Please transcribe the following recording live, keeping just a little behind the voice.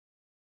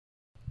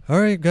All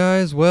right,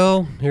 guys.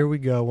 Well, here we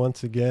go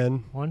once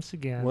again. We're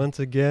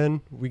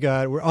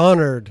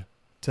honored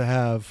to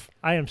have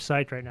I am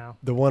psyched right now.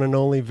 the one and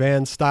only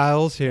Van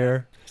Styles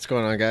here, What's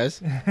going on, guys?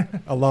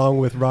 along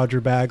with Roger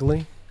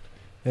Bagley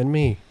and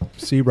me,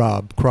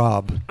 C-Rob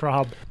Krob.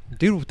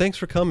 Dude, thanks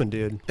for coming,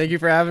 dude. Thank you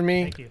for having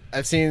me. Thank you.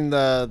 I've seen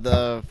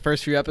the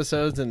first few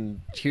episodes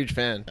and huge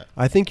fan.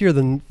 I think you're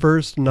the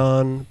first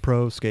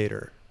non-pro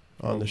skater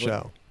on the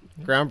show.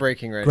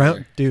 Groundbreaking right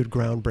here. Dude,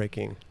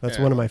 groundbreaking. That's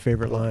Yeah. one of my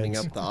favorite Opening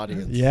lines. up the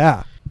audience.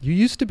 Yeah. You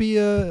used to be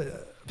a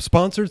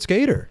sponsored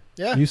skater.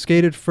 Yeah. You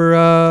skated for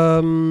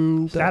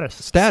Status.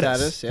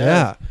 Status.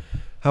 Yeah.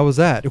 How was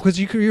that? Because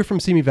you're from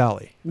Simi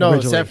Valley. No,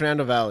 originally. San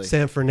Fernando Valley.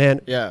 San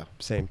Fernando. Yeah.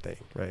 Same thing,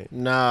 right?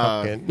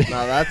 No, Fucking-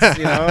 no,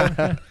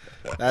 that's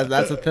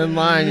that's a thin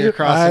line you're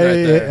crossing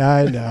right there.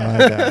 I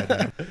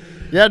know.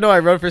 Yeah, no, I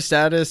rode for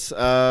Status. Had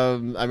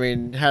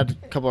a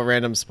couple of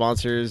random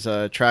sponsors.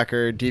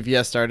 Tracker,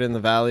 DVS started in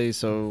the Valley,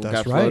 so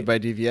That's got right. flown by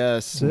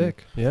DVS.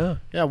 Sick. Yeah.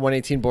 Yeah,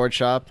 118 board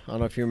shop. I don't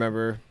know if you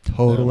remember.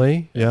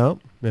 Totally. Yeah.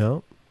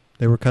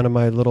 They were kind of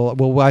my little.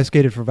 Well, I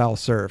skated for Val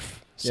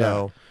Surf.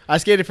 So I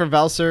skated for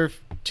Valsurf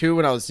too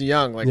when I was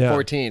young, like Yeah.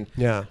 14.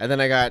 yeah. And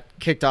then I got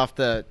kicked off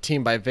the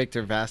team by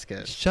Victor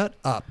Vasquez. Shut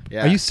up.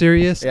 Yeah. Are you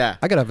serious? Yeah.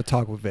 I gotta have a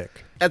talk with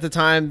Vic. At the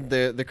time,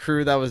 the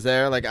crew that was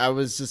there, like I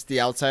was just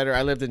the outsider.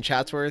 I lived in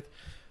Chatsworth.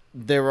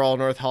 They were all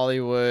North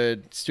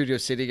Hollywood, Studio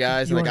City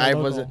guys. You And like weren't I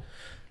a wasn't,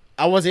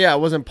 local. I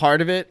wasn't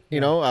part of it. You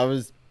Yeah. know, I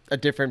was a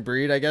different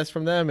breed, I guess,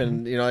 from them.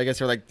 And, you know, I guess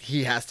they're like,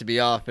 he has to be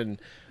off. And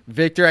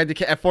Victor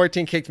at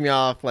 14 kicked me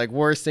off, like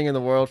worst thing in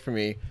the world for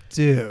me.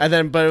 Dude. And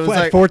then, but it was At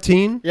like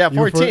 14? Yeah, You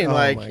were 14. oh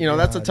Like, my you know,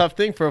 that's a God. tough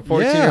thing for a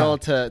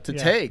 14-year-old to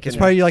Yeah. take. It's And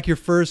probably like your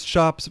first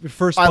first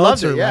I sponsor,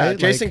 loved it, yeah. right?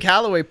 Jason Like-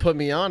 Calloway put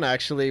me on,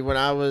 actually, when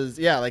I was,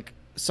 like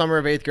summer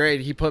of 8th grade.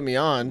 He put me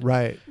on.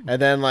 Right.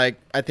 And then, like,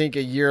 I think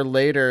a year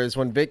later is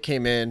when Vic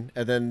came in.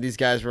 And then these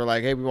guys were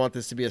like, hey, we want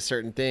this to be a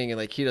certain thing. And,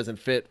 like, he doesn't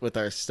fit with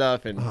our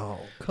stuff. And Oh,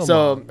 come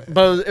so, on, man.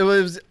 but it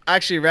was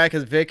actually rad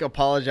because Vic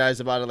apologized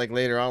about it, like,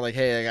 later on. Like,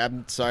 hey, like,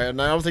 I'm sorry. And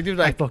I was like, dude,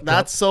 like, fucked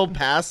that's so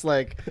past.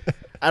 Like,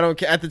 I don't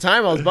care. At the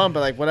time, I was bummed,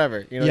 but, like,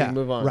 whatever. You know, Yeah, you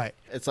move on. right.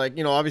 It's like,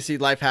 you know, obviously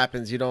life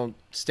happens. You don't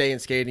stay in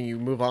skating. You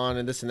move on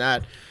and this and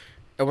that.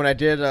 And when I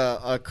did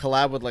a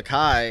collab with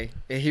Lakai,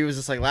 he was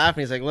just like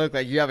laughing. He's like, look,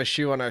 like you have a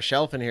shoe on our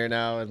shelf in here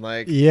now. And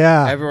like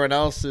Yeah. everyone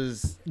else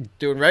is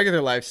doing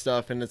regular life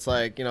stuff. And it's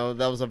like, you know,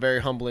 that was a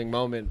very humbling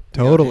moment.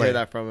 Totally. To hear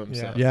that from him.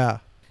 Yeah. So. Yeah.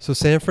 So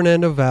San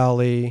Fernando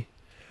Valley.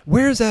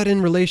 Where is that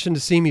in relation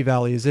to Simi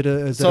Valley? Is it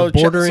a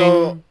bordering?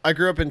 So I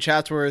grew up in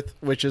Chatsworth,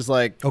 which is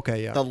like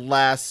Okay, yeah. the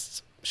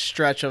last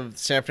stretch of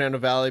San Fernando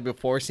Valley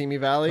before Simi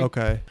Valley.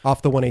 Okay.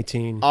 Off the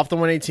 118. Off the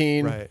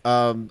 118. Right.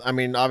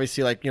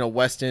 Obviously, like, you know,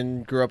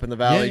 Weston grew up in the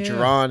valley, Yeah, yeah,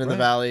 Geron in the right.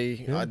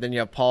 valley. Yeah. Then you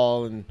have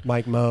Paul and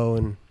Mike Moe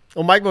and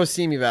Mike Mo's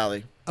Simi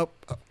Valley. I'm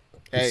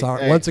Hey,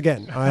 sorry. hey. Once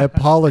again, I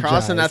apologize.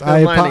 Crossing that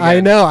thin line I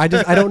again. know. I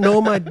don't know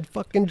my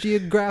fucking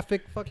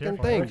geographic fucking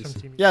Careful, things.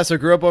 Yeah, so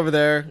grew up over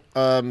there.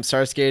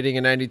 Started skating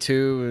in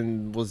 '92,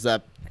 and was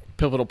that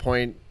pivotal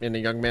point in a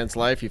young man's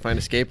life. You find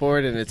a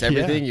skateboard, and it's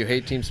everything. Yeah. You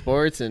hate team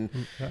sports, and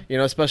Yeah. you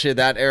know, especially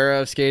that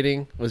era of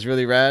skating was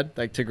really rad.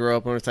 Like to grow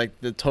up when it's like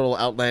the total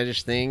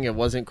outlandish thing. It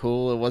wasn't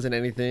cool. It wasn't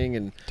anything,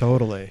 and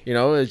Totally. you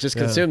know, it just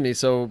Yeah. consumed me.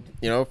 So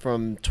you know,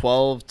 from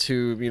 12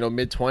 to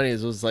mid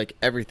 20s was like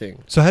everything.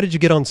 So how did you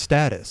get on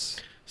Status?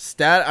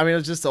 It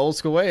was just the old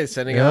school way,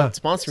 sending Yeah. out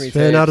sponsor me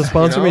Sending out a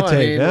sponsor me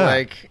tape, yeah.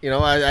 Like, you know,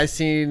 I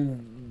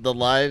seen the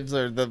lives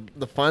or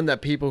the fun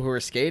that people who were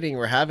skating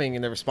were having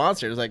and they were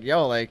sponsored. It was like,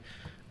 yo, like,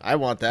 I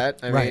want that.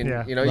 I Right. mean,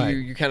 Yeah. you know, Right.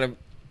 you kind of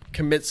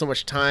commit so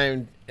much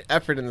time,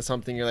 effort into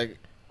something. You're like,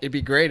 it'd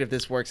be great if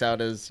this works out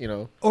as, you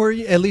know. Or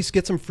at least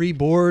get some free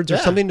boards or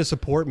Yeah. something to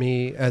support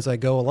me as I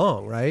go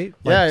along, right?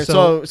 Yeah,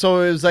 so it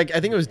was like, I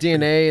think it was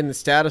DNA and the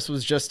Status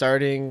was just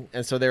starting.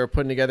 And so they were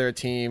putting together a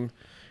team.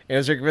 And it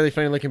was like really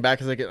funny looking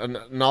back. It's like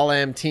an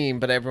all-am team,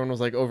 but everyone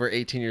was like over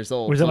 18 years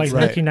old. Was So it like it's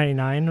Right.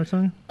 1999 or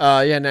something?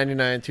 yeah,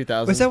 99,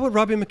 2000. Was that what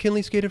Robbie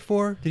McKinley skated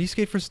for? Did he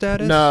skate for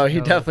Status? No, he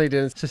No. definitely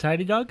didn't.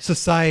 Society Dogs?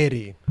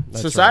 Society.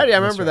 That's Society, right.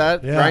 I That's remember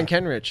right. that. Yeah. Ryan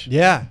Kenrich.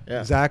 Yeah, Yeah.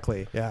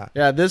 exactly. Yeah.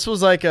 Yeah, this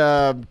was like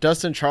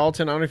Dustin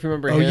Charlton. I don't know if you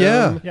remember Oh, him.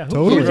 yeah. Yeah, who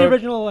Totally. was the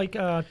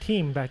original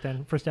team back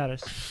then for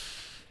Status?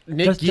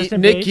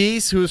 Justin Nick Page?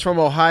 Geese, who was from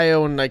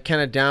Ohio and like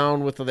kind of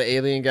down with the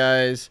alien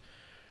guys.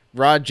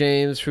 Rod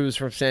James, who's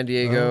from San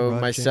Diego. Oh, Rod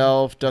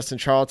myself, Dustin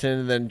Charlton,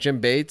 and then Jim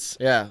Bates.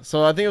 Yeah,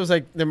 so I think it was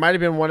like there might have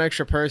been one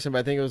extra person, but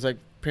I think it was like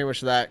pretty much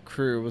that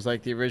crew was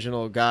like the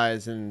original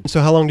guys. And So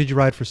how long did you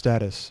ride for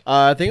Status?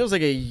 I think it was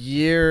like a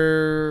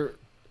year,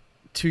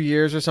 2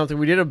 years or something.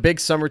 We did a big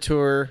summer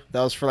tour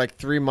that was for like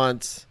 3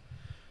 months,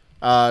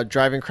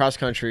 driving cross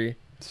country.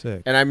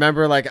 Sick. And I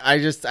remember, like, I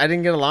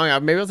didn't get along.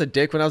 Maybe I was a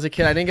dick when I was a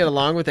kid. I didn't get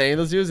along with any of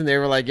those dudes, and they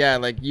were like, yeah,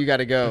 like, you got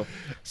to go.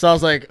 So I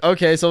was like,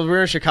 okay. So we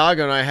were in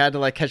Chicago, and I had to,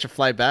 like, catch a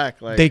flight back.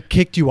 Like, They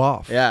kicked you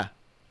off. yeah.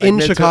 In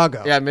mid-tour.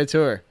 Chicago? Yeah,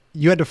 mid-tour.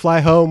 you had to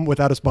fly home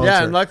without a sponsor.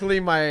 Yeah, and luckily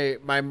my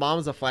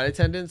mom's a flight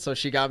attendant, so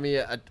she got me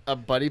a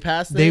buddy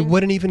pass thing. They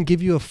wouldn't even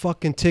give you a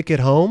fucking ticket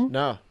home?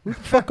 No. Who the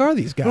fuck are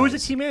these guys? Who was the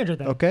team manager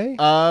then? Okay.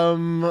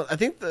 I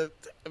think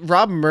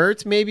Rob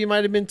Mertz maybe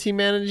might have been team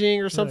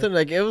managing or something.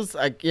 Like it was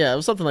like it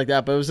was something like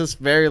that. But it was just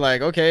very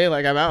like, okay,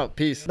 like I'm out,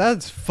 peace.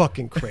 That's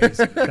fucking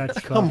crazy. That's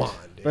Come on,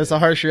 dude. But it's a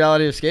harsh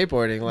reality of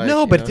skateboarding. Like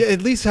No, but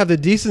at least have the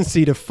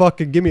decency to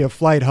fucking give me a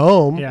flight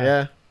home. Yeah.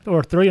 yeah,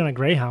 Or throw you on a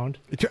Greyhound.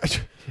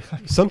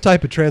 Some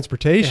type of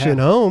transportation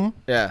home.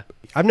 yeah.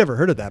 I've never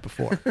heard of that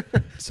before.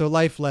 So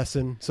life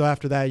lesson. So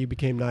after that, you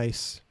became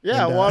nice.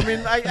 Yeah, And, well, I mean,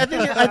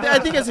 I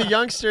think as a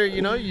youngster,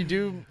 you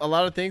do a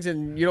lot of things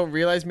and you don't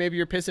realize maybe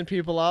you're pissing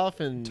people off,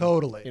 and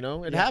Totally.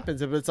 it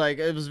happens. But it's like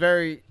it was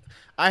very.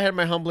 I had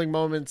my humbling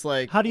moments.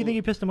 Like, How do you think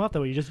you pissed him off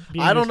though? You just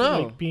being I don't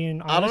know. Like, being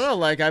honest? I don't know.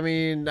 Like, I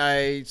mean,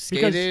 I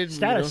skated. Because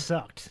status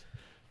sucked.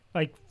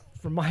 Like,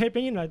 from my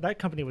opinion, that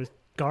company was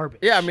garbage.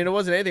 Yeah, I mean, it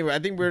wasn't anything. I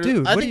think we're.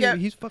 Dude, I what think are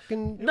you, he's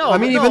fucking. No, I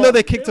mean, no, even though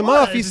they kicked it him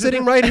off, was. he's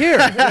sitting right here.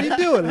 What are you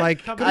doing?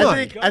 Like, come on.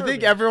 I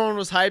think everyone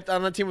was hyped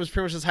on that team. Was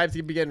pretty much just hyped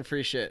to be getting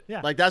free shit.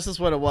 Yeah. Like that's just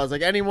what it was.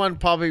 Like anyone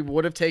probably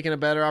would have taken a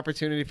better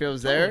opportunity if it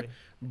was there. Totally.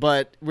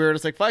 But we were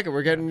just like, fuck it.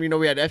 We're getting.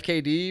 We had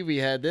FKD. We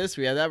had this.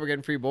 We had that. We're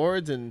getting free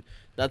boards, and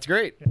that's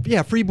great.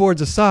 Yeah, free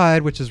boards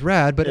aside, which is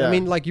rad, but Yeah. I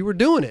mean, like, you were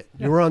doing it.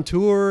 Yeah. You were on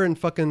tour and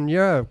fucking,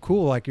 yeah,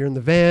 cool. Like, you're in the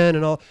van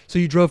and all. So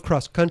you drove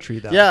cross country,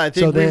 though. Yeah, I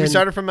think so we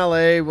started from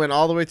LA, went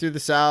all the way through the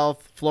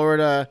South,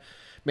 Florida,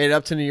 made it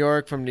up to New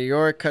York. From New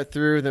York, cut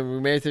through, then we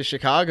made it to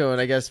Chicago.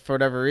 And I guess for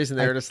whatever reason,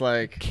 they were just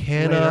like,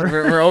 cannot.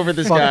 we're over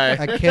this guy.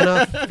 I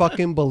cannot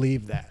fucking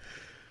believe that.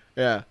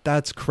 Yeah.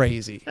 That's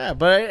crazy. Yeah,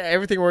 but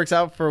everything works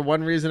out for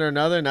one reason or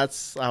another, and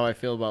that's how I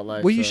feel about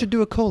life. Well, you so. should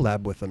do a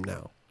collab with them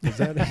now. Is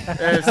that?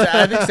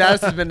 I think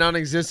status has been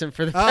non-existent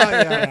for that. Oh,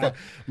 yeah.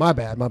 My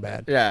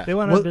bad. Yeah. They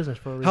went out Well, of business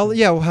for a reason. How?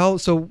 Yeah. Well,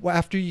 so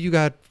after you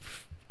got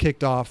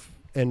kicked off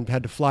and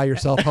had to fly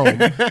yourself home,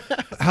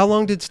 how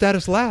long did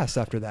status last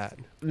after that?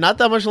 Not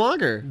that much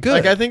longer. Good.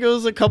 Like I think it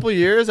was a couple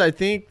years. I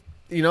think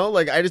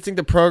like I just think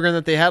the program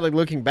that they had, like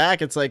looking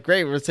back, it's like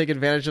great. Let's take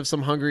advantage of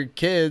some hungry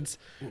kids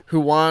who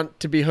want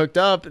to be hooked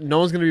up. No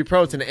one's going to be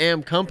pro. It's an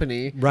AM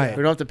company. Right.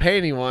 We don't have to pay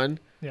anyone.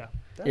 Yeah.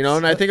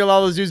 And I think a lot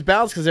of those dudes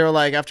bounced because they were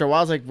like, after a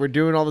while, it's like we're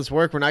doing all this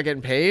work, we're not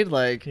getting paid.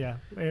 Like, Yeah.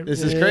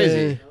 this is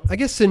crazy. I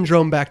guess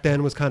Syndrome back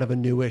then was kind of a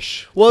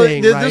newish Well,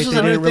 thing, this right? was They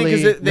another didn't thing,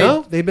 'cause really- they-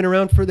 no, they've been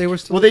around for. They were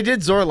still. Well, they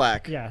did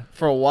Zorlak. Yeah.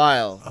 For a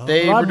while.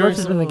 They Rob were doing Mertz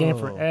has been in the game Oh.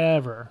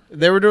 forever.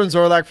 They were doing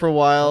Zorlak for a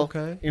while.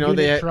 Okay. Unit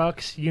They had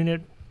trucks,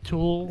 unit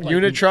tool. like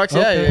unit trucks. Yeah,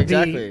 Okay. yeah,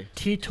 exactly.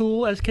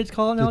 T-tool, as kids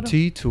call it the now.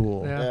 T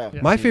tool. Yeah.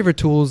 Yeah. My favorite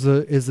tool is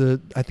the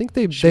I think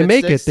they Schmidt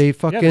make sticks? it. They Yeah,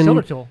 fucking the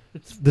silver tool.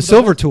 It's the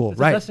silver tool, it's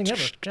right. The best thing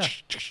ever. Yeah.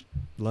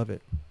 love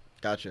it.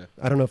 Gotcha.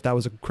 I don't know if that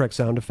was a correct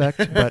sound effect,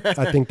 but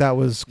I think that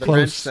was The wrench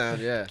close.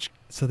 sound, yeah.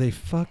 So they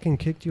fucking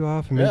kicked you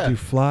off and made Yeah. you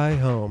fly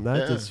home.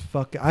 That Yeah. is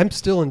fucking. I'm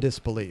still in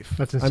disbelief.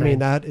 That's I insane. mean,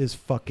 that is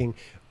fucking.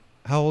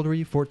 How old were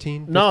you?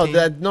 14? No,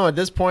 15? at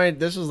this point,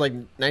 this was like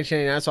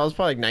 1989, so I was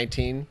probably like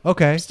 19.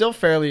 Okay. Still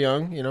fairly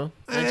young,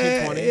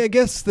 19, 20. I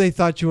guess they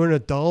thought you were an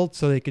adult,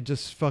 so they could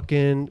just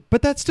fucking.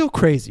 But that's still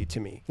crazy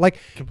to me. Like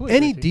Completely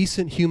any crazy.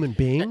 decent human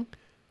being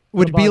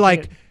would about be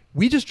like, it?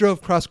 "We just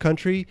drove cross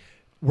country.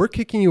 We're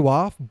kicking you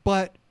off,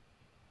 but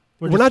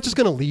we're just- not just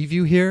going to leave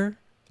you here.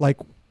 Like,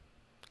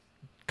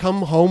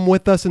 come home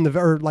with us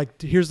or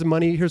like, here's the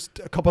money. Here's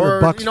a couple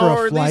of bucks for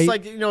or a at flight."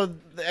 least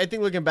like, I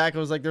think looking back, it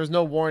was like there was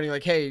no warning.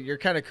 Like, hey, you're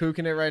kind of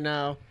kooking it right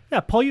now. Yeah,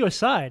 pull you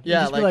aside. You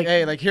Yeah, just be like,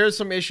 hey, like here's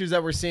some issues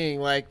that we're seeing.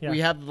 Like, Yeah. we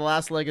have the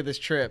last leg of this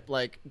trip.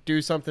 Like,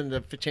 do something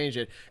to change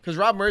it. Because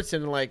Rob Mertz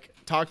didn't like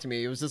talk to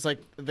me. It was just like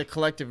the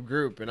collective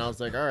group, and I was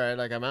like, all right,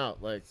 like I'm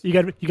out. Like, you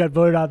got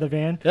voted out of the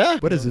van. yeah,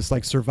 What is this,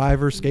 like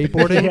Survivor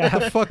skateboarding? Yeah.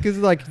 What the fuck is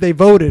like they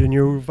voted and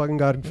you fucking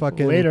got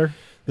fucking Later.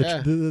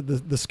 Yeah.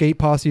 The skate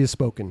posse has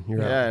spoken.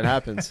 You're yeah, out. it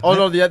happens. Oh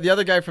no, the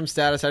other guy from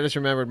Status, I just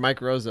remembered,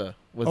 Mike Rosa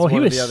was Oh, one he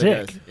of was the other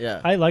sick. guys.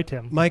 Yeah. I liked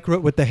him. Mike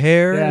with the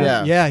hair.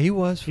 Yeah. Yeah. He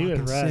was He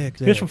fucking was rad. sick.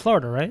 He was from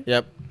Florida, right?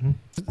 Yep.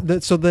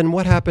 So then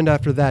what happened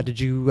after that? Did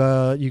you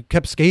you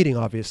kept skating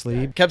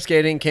obviously? Kept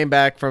skating, came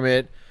back from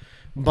it,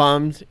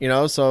 bummed,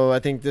 So I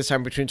think this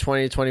time between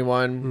 20 and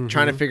 21,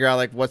 trying to figure out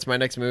like what's my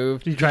next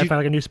move. Did you try to find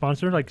like a new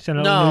sponsor? Like send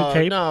out a new No,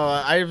 tape? no,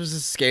 I was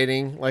just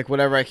skating, like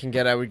whatever I can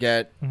get, I would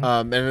get.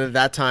 And at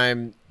that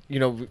time,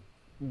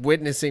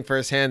 witnessing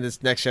firsthand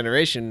this next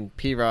generation,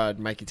 P-Rod,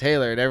 Mikey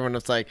Taylor, and everyone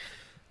was like,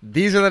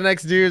 these are the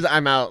next dudes.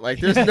 I'm out. Like,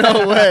 there's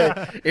no way.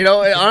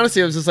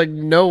 Honestly, it was just like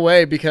no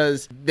way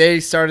because they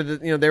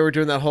started. They were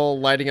doing that whole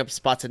lighting up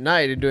spots at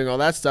night and doing all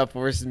that stuff.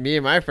 Versus me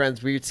and my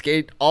friends, we would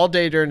skate all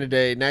day during the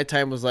day.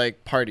 Nighttime was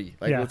like party.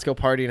 Like, let's go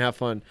party and have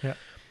fun. Yeah.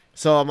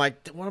 So I'm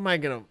like, what am I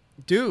gonna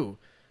do?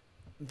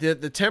 The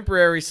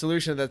temporary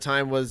solution at that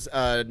time was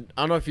I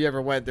don't know if you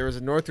ever went. There was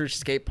a Northridge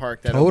skate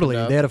park that Totally.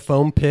 opened up. They had a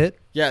foam pit.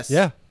 Yes.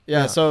 Yeah.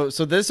 Yeah, so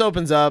this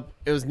opens up.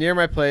 It was near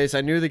my place.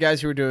 I knew the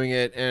guys who were doing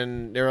it,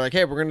 and they were like,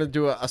 "Hey, we're gonna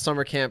do a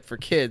summer camp for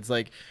kids.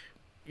 Like,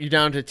 you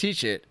down to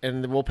teach it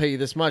and we'll pay you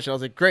this much. And I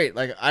was like, great.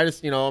 Like, I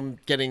just, I'm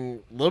getting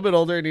a little bit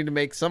older. I need to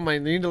make some money. I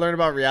need to learn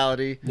about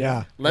reality.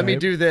 Yeah. Let me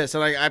do this.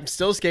 And I'm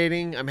still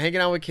skating. I'm hanging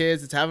out with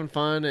kids. It's having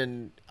fun.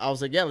 And I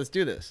was like, yeah, let's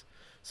do this.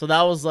 So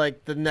that was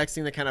like the next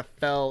thing that kind of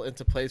fell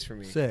into place for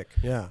me. Sick.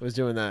 Yeah. Was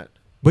doing that.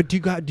 But do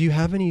you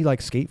have any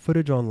like skate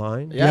footage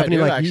online? Yeah, do you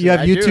have I do, actually. You have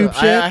YouTube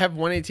shit? I have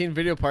 118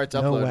 video parts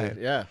No uploaded.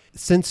 way. Yeah.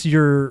 Since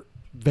you're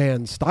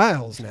Van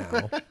Styles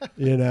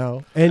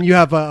now, and you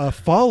have a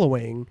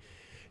following,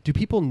 do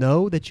people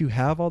know that you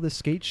have all this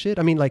skate shit?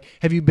 I mean, like,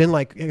 have you gone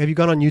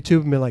on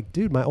YouTube and been like,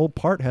 dude, my old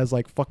part has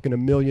like fucking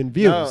 1 million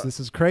views. No. This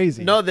is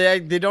crazy. No, they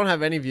don't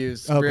have any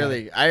views, Okay.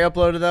 really. I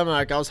uploaded them,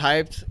 like, I was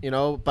hyped,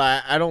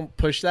 but I don't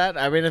push that.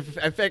 I mean, if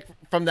I think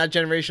from that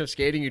generation of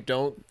skating, you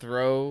don't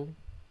throw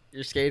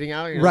your skating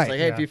out. Right. It's like,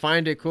 hey, Yeah. if you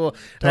find it, cool.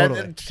 Totally.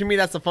 And to me,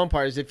 that's the fun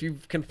part, is if you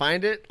can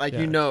find it, like,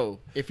 Yeah.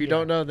 If you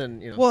don't know,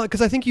 then, Well,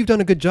 because I think you've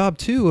done a good job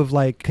too of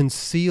like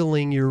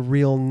concealing your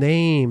real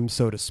name,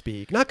 so to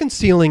speak. Not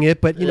concealing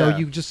it, but Yeah.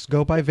 you just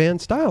go by Van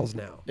Styles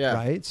now, Yeah.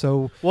 right?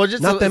 So Well,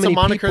 just not that it's a many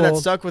moniker people-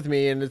 that stuck with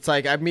me, and it's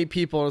like I meet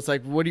people, and it's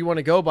like, what do you want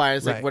to go by? And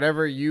it's Right. like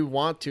whatever you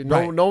want to.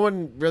 Right. No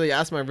one really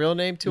asks my real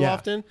name too Yeah.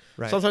 often.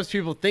 Right. Sometimes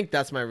people think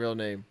that's my real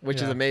name, which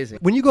is Yeah. amazing.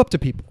 when you go up to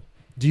people,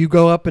 do you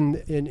go up and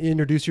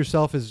introduce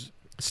yourself as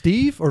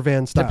Steve or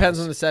Van Styles? Depends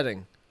on the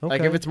setting. Like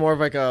Okay. if it's more of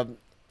like a,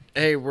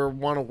 hey, we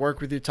want to work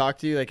with you, talk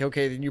to you. Like,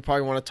 okay, then you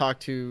probably want to talk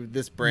to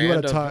this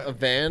brand wanna of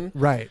van,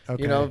 Right.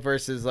 Okay.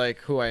 versus like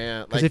who I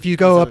am. Because Like, if you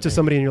go that's up to everything.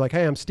 somebody and you're like,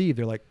 "Hey, I'm Steve,"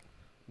 they're like,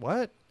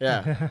 "What?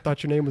 yeah, I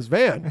thought your name was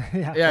Van."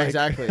 Yeah. yeah,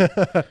 exactly.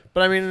 But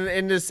I mean,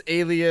 in this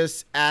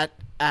alias at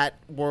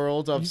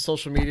world of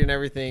social media and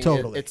everything,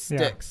 Totally. it Yeah.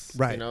 sticks.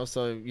 Right.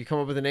 So you come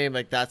up with a name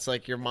like that's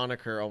like your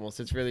moniker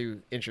almost. It's really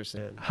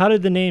interesting. How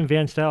did the name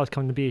Van Styles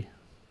come to be?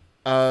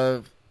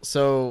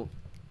 So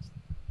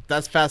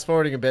that's fast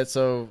forwarding a bit.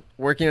 So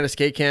working at a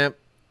skate camp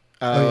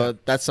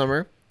that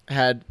summer, I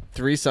had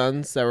 3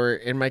 sons that were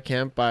in my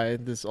camp by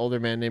this older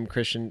man named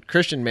Christian.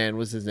 Christian Man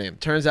was his name.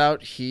 Turns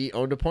out he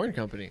owned a porn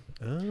company.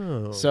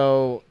 Oh.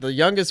 So the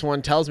youngest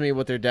one tells me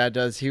what their dad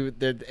does. At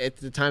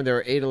the time they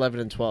were 8, 11,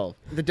 and 12.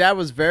 The dad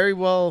was very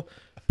well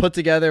put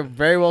together,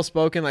 very well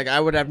spoken. Like I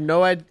would have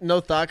no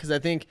thought, because I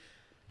think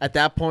at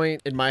that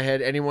point in my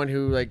head, anyone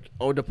who like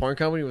owned a porn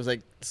company was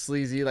like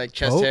sleazy, like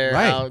chest hair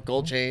right. out,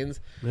 gold chains.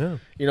 Yeah.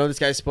 This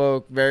guy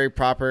spoke very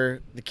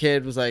proper. The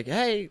kid was like,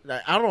 hey,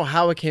 I don't know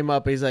how it came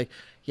up, but he's like,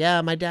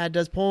 yeah, my dad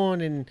does porn,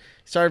 and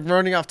started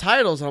running off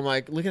titles. And I'm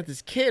like, looking at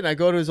this kid, and I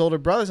go to his older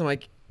brothers. I'm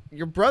like,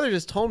 your brother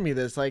just told me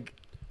this. Like,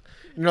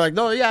 and they're like,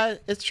 no, yeah,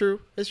 it's true.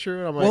 It's true.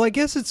 And I'm like, Well, I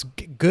guess it's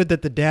good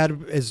that the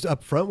dad is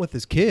upfront with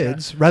his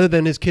kids rather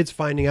than his kids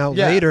finding out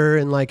Yeah. later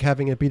and like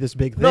having it be this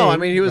big thing. no, I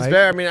mean, he was right?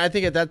 very, I mean, I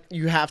think at that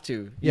you have to.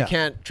 You Yeah.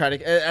 can't try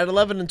to, at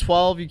 11 and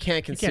 12, you can't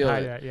You conceal can't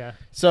hide it. that. Yeah.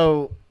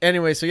 So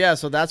anyway, so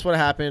that's what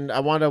happened. I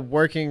wound up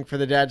working for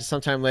the dad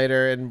sometime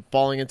later and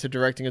falling into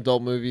directing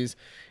adult movies.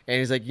 And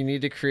he's like, you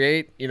need to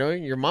create,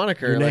 your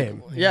moniker. Your like,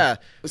 name. Yeah.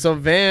 So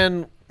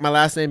Van, my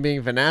last name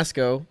being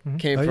Vanasco,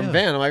 came Oh, from yeah.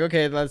 Van. I'm like,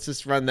 okay, let's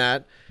just run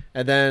that.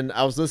 And then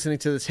I was listening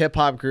to this hip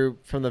hop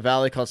group from the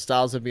Valley called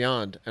Styles of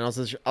Beyond. And I was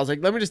like,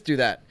 let me just do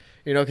that.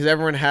 Because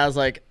everyone has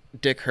like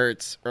Dick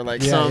Hurts or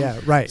like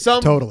right,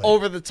 some totally.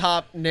 over the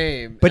top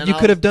name. But And you I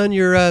could was- have done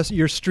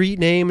your street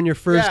name and your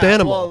first Yeah,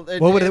 animal.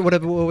 well, what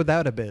would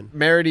that have been?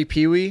 Merity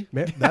Pee-wee.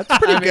 That's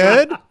pretty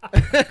good.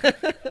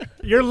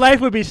 Your life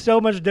would be so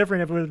much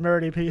different if it was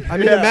Meredith P. I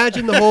mean,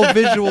 imagine the whole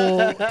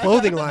visual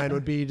clothing line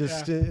would be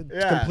just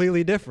Yeah.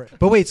 completely different.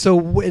 But wait, so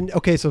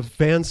so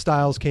Van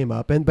Styles came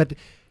up, but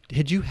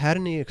had you had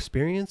any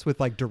experience with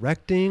like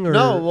directing or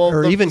No, well,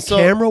 or even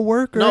camera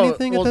work or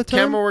anything at that time?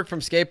 Camera work from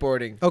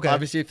skateboarding. Okay.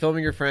 Obviously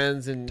filming your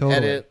friends and Totally.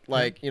 edit,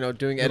 like,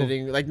 doing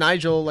editing. Like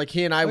Nigel, like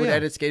he and I would yeah.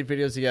 edit skate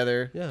videos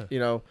together.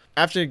 Yeah.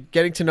 After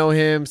getting to know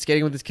him,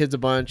 skating with his kids a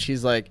bunch,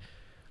 he's like,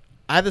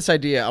 I have this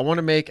idea. I want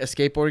to make a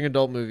skateboarding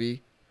adult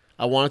movie.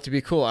 I want it to be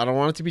cool. I don't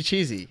want it to be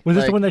cheesy. Was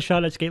this Like, the one that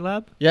shot at Skate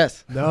Lab?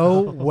 Yes.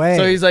 No way.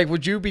 So he's like,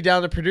 would you be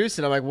down to produce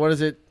it? I'm like, what does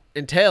it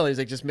entail? He's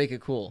like, just make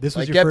it cool. This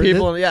was like, your get first,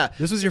 people. Yeah.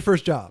 This was your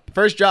first job.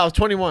 First job. I was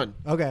 21.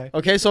 Okay.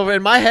 Okay, so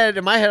in my head,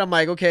 I'm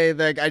like, okay,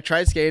 like I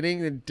tried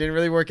skating, it didn't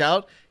really work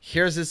out.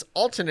 Here's this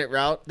alternate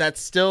route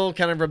that's still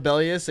kind of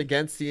rebellious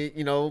against the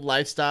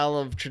lifestyle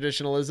of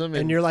traditionalism.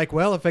 And you're like,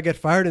 well, if I get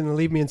fired and they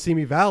leave me in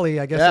Simi Valley,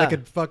 I guess Yeah. I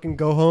could fucking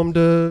go home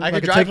to. I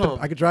could drive home.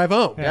 I could drive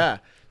home. yeah.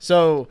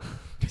 So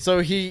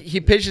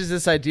he pitches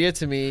this idea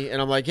to me,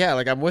 and I'm like, yeah,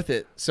 like I'm with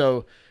it.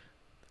 So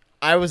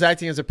I was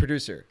acting as a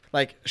producer.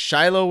 Like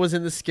Shiloh was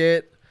in the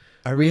skit.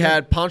 We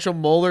had Pancho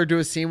Moeller do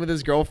a scene with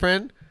his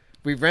girlfriend.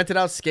 We rented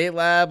out Skate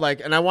Lab,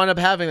 and I wound up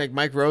having like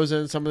Mike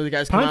Rosen, some of the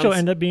guys. Pancho come out.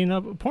 ended up being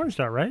a porn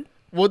star, right?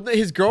 Well,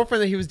 his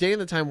girlfriend that he was dating at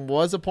the time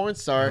was a porn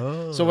star.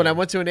 Oh. So when I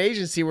went to an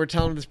agency, we're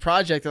telling him this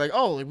project. They're like,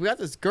 "Oh, like, we got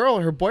this girl.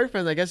 Her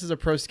boyfriend, I guess, is a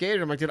pro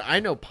skater." I'm like, "Dude, I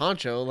know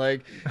Poncho.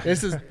 Like,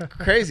 this is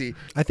crazy."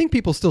 I think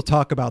people still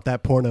talk about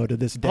that porno to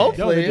this day.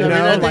 Hopefully, You I mean,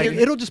 know, I think like,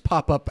 it's- it'll just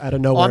pop up out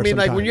of nowhere. Well, I mean,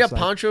 like when you have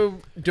sometimes. Poncho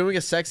doing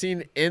a sex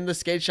scene in the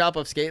skate shop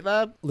of Skate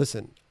Lab,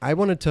 Listen, I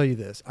want to tell you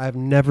this. I've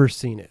never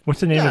seen it, What's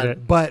the name of Yeah.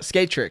 it? but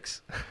skate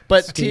tricks,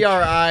 but Skate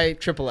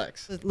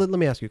TRIXX. let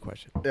me ask you a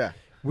question. Yeah,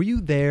 Were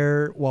you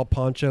there while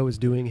Poncho was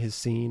doing his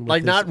scene? With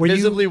like this- not were you-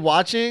 visibly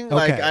watching.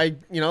 Like Okay.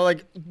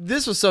 like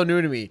this was so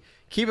new to me.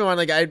 Keep in mind,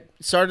 like I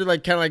started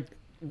like kind of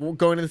like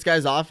going to this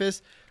guy's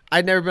office.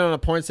 I'd never been on a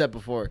porn set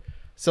before,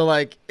 so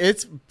like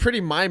it's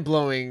pretty mind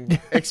blowing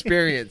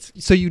experience.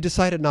 So you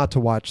decided not to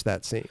watch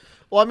that scene.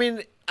 Well, I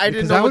mean, I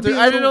Because didn't that know would be a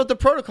I didn't little- know what the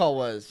protocol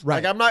was. Right.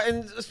 Like I'm not,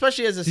 and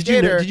especially as a Did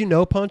skater. you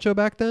know Poncho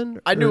back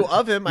then? I knew Or-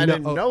 of him. I you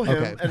didn't know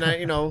him, okay. and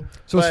I.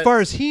 So as but- far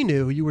as he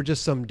knew, you were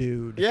just some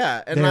dude.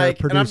 Yeah, and there like,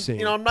 producing.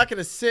 and I'm not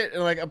gonna sit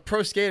and like a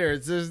pro skater.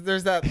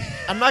 There's that.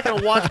 I'm not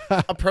gonna watch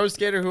a pro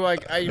skater who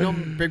like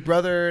Big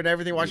Brother and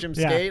everything, watch him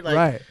Yeah. skate. Like,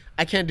 Right.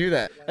 I can't do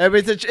that. I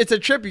mean, it's a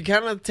trip. You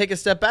kind of take a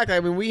step back. I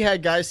mean, we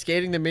had guys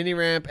skating the mini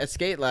ramp at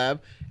Skate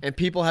Lab and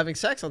people having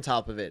sex on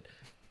top of it.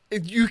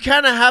 You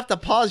kind of have to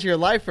pause your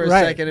life for a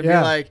Right, second and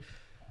yeah. be like,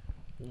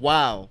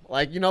 wow,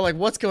 like like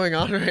what's going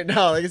on right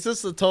now? Like it's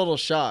just a total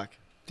shock.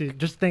 Dude,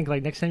 just think,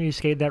 like, next time you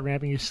skate that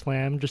ramp and you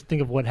slam, just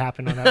think of what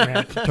happened on that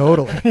ramp.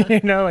 Totally.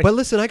 You know, like, But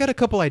listen, I got a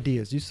couple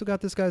ideas. You still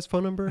got this guy's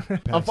phone number?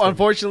 Pass it.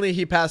 Unfortunately,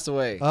 he passed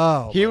away.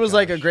 Oh, He my was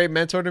like a gosh. great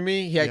mentor to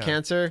me. He had Yeah.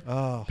 cancer,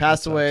 Oh, passed that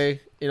sucks. away,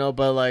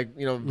 but like,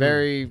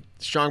 very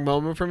strong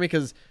moment for me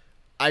because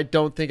I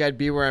don't think I'd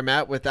be where I'm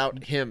at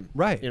without him.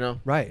 Right. You know?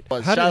 Right.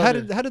 Well, How shout out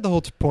did the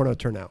whole porno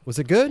turn out? Was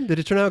it good? Did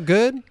it turn out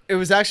good? It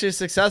was actually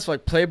successful.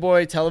 Like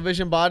Playboy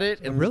Television bought it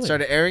and Really?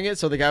 started airing it.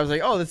 So the guy was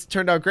like, "Oh, this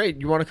turned out great.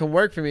 You want to come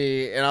work for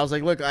me?" And I was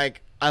like, "Look,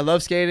 like I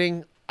love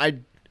skating.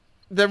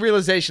 The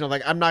realization of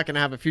like I'm not gonna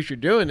have a future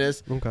doing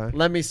this. Okay.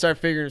 Let me start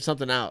figuring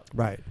something out.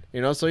 Right.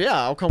 So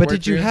yeah, I'll come. But work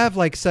did you for have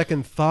like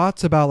second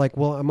thoughts about like,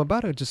 well, I'm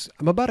about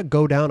to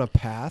go down a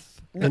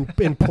path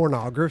in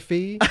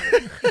pornography?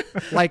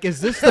 Like,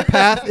 is this the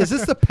path? Is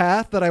this the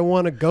path that I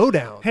want to go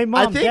down? hey,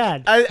 mom,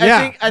 dad.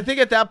 I think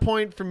at that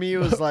point for me it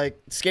was like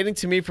skating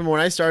to me from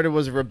when I started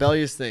was a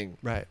rebellious thing.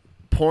 Right.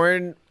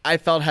 Porn I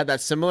felt had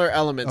that similar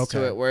elements to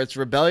Okay. it where it's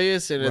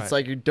rebellious and it's Right.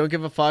 like you don't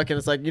give a fuck and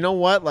it's like, you know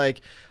what,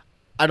 like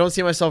I don't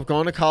see myself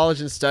going to college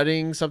and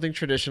studying something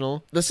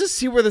traditional. Let's just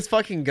see where this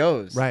fucking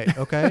goes. Right.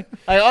 Okay.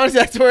 I honestly,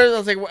 that's where I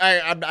was like,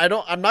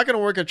 I'm not gonna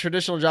work a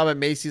traditional job at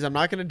Macy's. I'm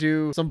not gonna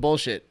do some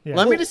bullshit. Yeah.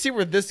 Let me just see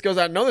where this goes.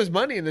 I know there's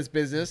money in this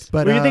business.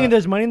 But Were you thinking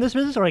there's money in this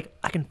business, or like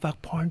I can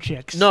fuck porn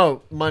chicks?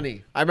 No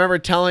money. I remember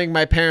telling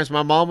my parents.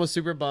 My mom was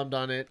super bummed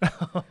on it.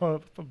 I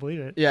believe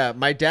it. Yeah,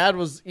 my dad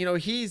was.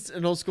 He's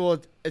an old school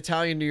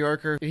Italian New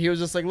Yorker. He was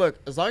just like, look,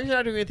 as long as you're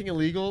not doing anything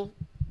illegal,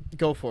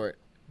 go for it.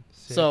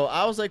 So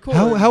I was like, cool.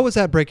 how was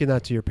that breaking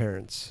that to your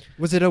parents?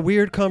 Was it a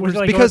weird Was it conversation?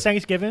 like Because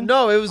Thanksgiving?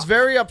 No, it was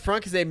very upfront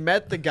because they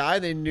met the guy,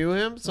 they knew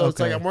him. So it's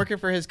like Okay. I'm working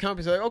for his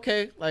company. So like,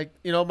 okay, like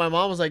my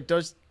mom was like,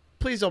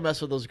 please don't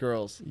mess with those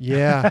girls.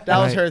 yeah, That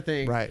was right, her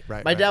thing. Right.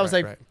 Right. My right, dad was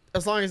right, like, right.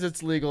 as long as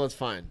it's legal, it's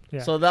fine.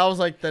 Yeah. So that was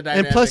like the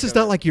dynamic. And plus, it's of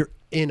not it. like you're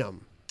in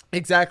them.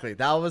 Exactly.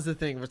 That was the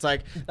thing. It's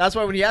like that's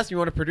why when he asked me, "You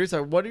want to produce?"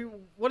 Like,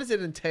 what does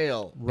it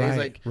entail? And Right. He's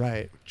like,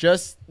 right.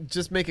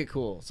 just make it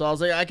cool. So I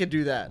was like, I could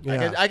do that.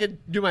 Yeah. I could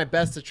do my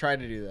best to try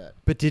to do that.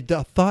 But did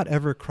the thought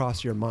ever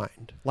cross your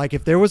mind? Like,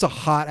 if there was a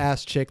hot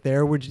ass chick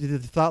there, did the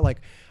thought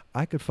like,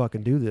 I could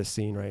fucking do this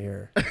scene right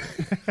here.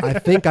 I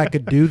think I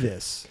could do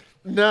this.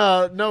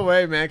 No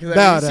way, man. Because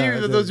No, you see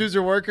no, what those dudes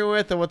are working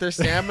with and what their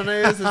stamina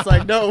is. It's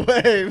like, no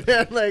way,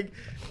 man. Like,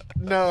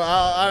 no,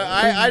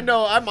 I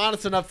know. I'm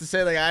honest enough to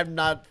say like I'm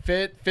not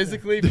fit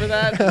physically for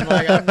that. And,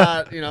 like I'm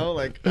not,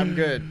 like I'm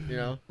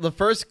good. The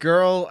first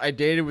girl I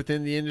dated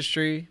within the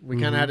industry, we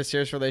kind of had a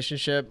serious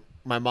relationship.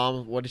 My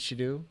mom, what did she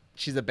do?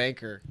 She's a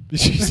banker.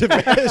 she's a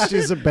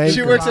banker.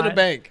 She works at a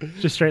bank.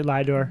 Just straight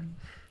lie to her.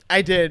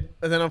 I did,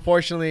 and then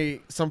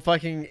unfortunately, some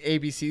fucking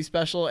ABC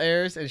special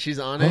airs, and she's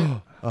on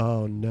it.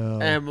 Oh no.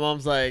 And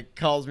mom's like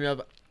calls me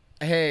up.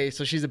 Hey,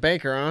 so she's a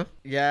banker, huh?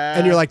 Yeah.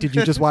 And you're like, did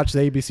you just watch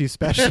the ABC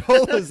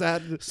special? Is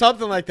that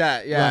something like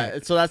that? Yeah.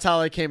 Right. So that's how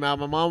it came out.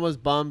 My mom was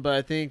bummed, but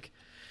I think,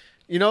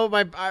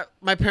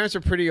 my parents are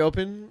pretty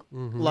open.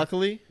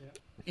 Luckily,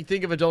 you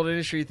think of adult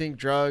industry, you think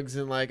drugs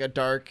and like a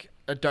dark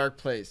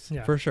place.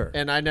 Yeah. for sure?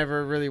 And I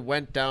never really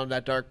went down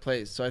that dark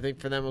place. So I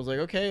think for them it was like,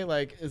 okay,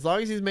 like as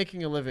long as he's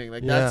making a living,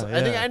 like Yeah, I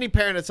think yeah. any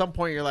parent at some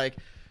point you're like,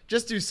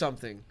 just do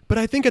something. But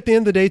I think at the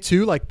end of the day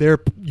too, like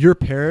your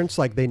parents,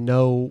 like they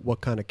know what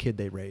kind of kid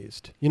they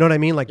raised. You know what I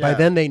mean? Like by Yeah.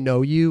 then they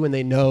know you and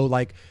they know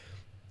like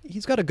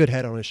he's got a good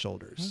head on his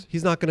shoulders.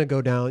 He's not going to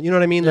go down. You know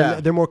what I mean? Yeah.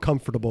 They're more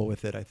comfortable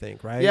with it, I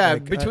think, right? Yeah,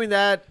 Like, between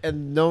that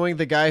and knowing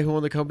the guy who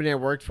owned the company I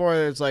worked for,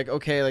 it's like,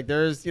 okay, like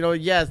there's,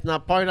 it's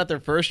probably not their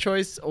first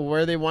choice or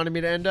where they wanted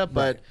me to end up,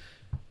 but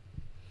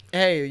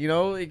hey,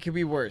 it could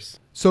be worse.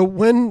 So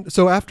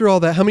after all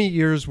that, how many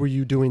years were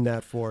you doing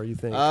that for, you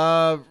think?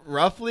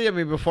 Roughly, I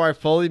mean, before I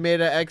fully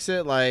made an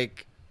exit,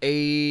 like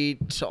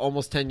 8 to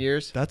almost 10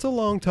 years. That's a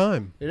long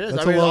time. It is.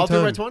 That's I mean, a long all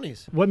through my time.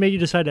 20s. What made you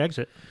decide to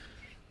exit?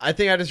 I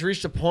think I just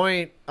reached a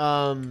point.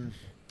 I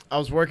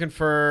was working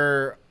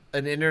for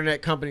an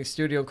internet company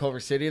studio in Culver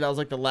City. That was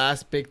like the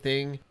last big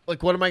thing.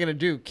 Like, what am I going to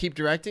do? Keep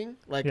directing?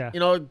 Like, Yeah. you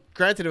know,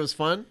 granted it was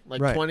fun,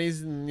 like Right.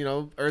 20s and, you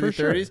know, early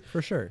For 30s. sure,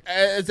 for sure.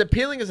 As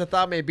appealing as a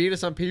thought may be to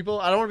some people,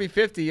 I don't want to be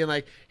 50 and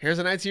like, here's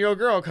a 19-year-old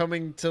girl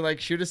coming to like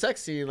shoot a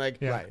sex scene. Like,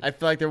 Yeah. Right. I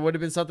feel like there would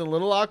have been something a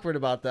little awkward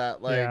about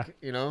that. Like, Yeah.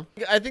 you know,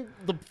 I think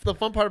the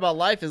fun part about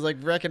life is like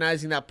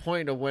recognizing that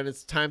point of when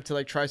it's time to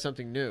like try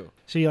something new.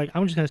 So you're like,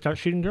 I'm just gonna start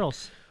shooting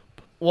girls.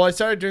 Well, I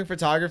started doing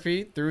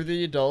photography through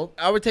the adult.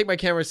 I would take my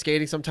camera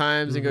skating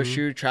sometimes and go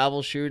shoot,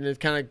 travel shoot, and it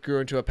kind of grew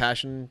into a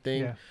passion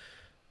thing. Yeah.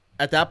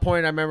 At that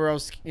point, I remember I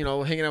was, you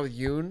know, hanging out with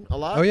Yoon a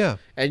lot. Oh yeah.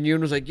 And Yoon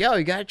was like, yo,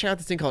 you got to check out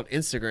this thing called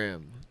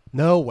Instagram.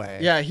 No way.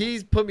 Yeah,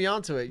 he's put me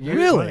onto it. Yoon-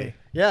 Really?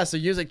 Yeah, so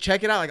Yoon's like,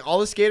 check it out. Like, all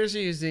the skaters are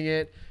using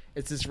it.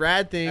 It's this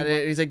rad thing. And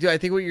he's like, dude, I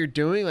think what you're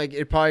doing, like,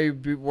 it'd probably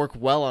work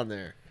well on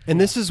there. And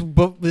this is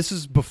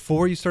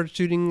before you started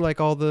shooting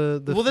like all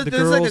the Well, this the is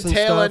girls like the and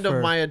tail stuff, end or-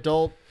 of my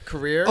adult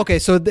career. Okay,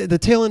 so the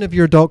tail end of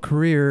your adult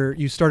career,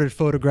 you started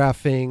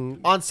photographing.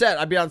 On set.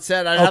 I'd be on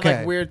set. I'd have Okay.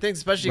 like weird things,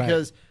 especially Right.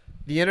 because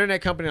the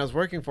internet company I was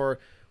working for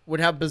would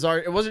have bizarre.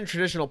 It wasn't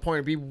traditional porn.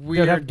 It'd be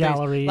weird have things.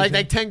 galleries like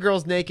and- 10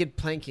 girls naked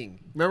planking.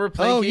 Remember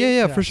planking? Oh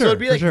yeah, for sure. So it'd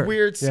be for like sure.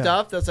 weird Yeah.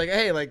 stuff that's like,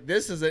 hey, like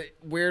this is a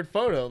weird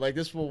photo. Like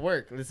this will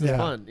work. This is Yeah.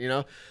 fun, you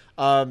know.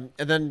 And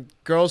then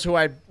girls who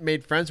I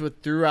made friends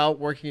with throughout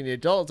working in the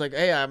adult, it's like,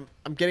 hey, I'm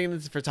getting into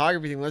this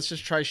photography thing. Let's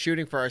just try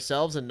shooting for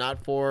ourselves and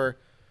not for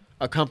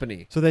a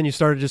company. So then you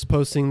started just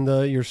posting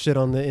your shit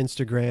on the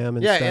Instagram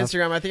and Yeah, stuff.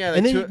 Instagram. I think I like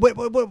And then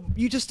two,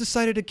 you just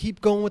decided to keep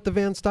going with the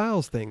Van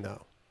Styles thing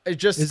though. it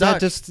just Is stuck.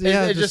 that just-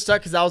 yeah, it just just- stuck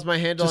because that was my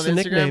handle on just a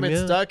Instagram. nickname, It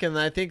yeah. stuck, and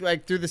I think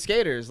like through the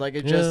skaters, like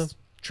it Yeah. just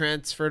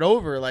transferred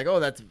over. Like, oh,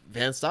 that's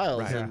Van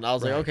Styles, Right. and I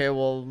was Right. like, okay,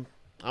 well,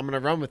 I'm gonna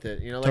run with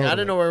it. You know, like I Totally.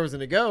 didn't know where it was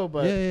gonna go,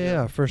 but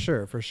yeah, for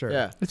sure.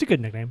 yeah. It's a good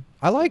nickname.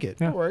 I like it.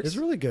 Yeah. It works. It's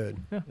really good.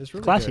 Yeah. It's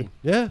really Classy. good.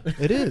 Yeah,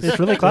 it is. It's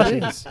really classy.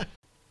 It is.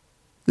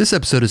 This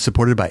episode is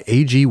supported by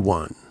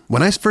AG1.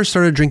 When I first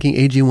started drinking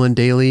AG1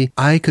 daily,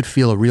 I could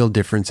feel a real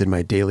difference in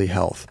my daily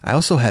health. I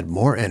also had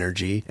more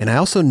energy, and I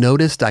also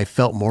noticed I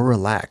felt more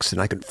relaxed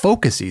and I could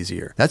focus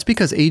easier. That's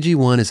because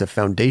AG1 is a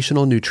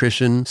foundational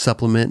nutrition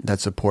supplement that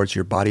supports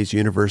your body's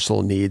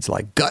universal needs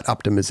like gut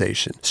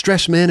optimization,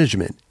 stress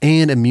management,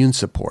 and immune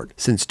support.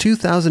 Since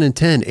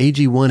 2010,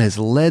 AG1 has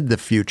led the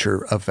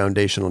future of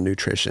foundational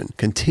nutrition,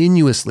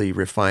 continuously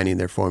refining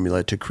their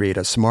formula to create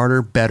a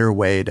smarter, better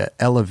way to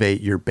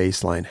elevate your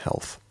baseline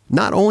health.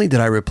 Not only did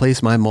I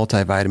replace my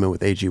multivitamin with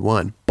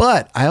AG1,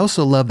 but I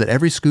also love that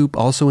every scoop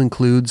also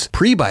includes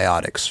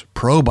prebiotics,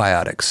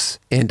 probiotics,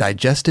 and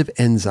digestive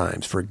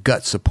enzymes for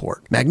gut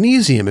support,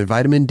 magnesium and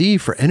vitamin D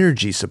for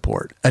energy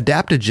support,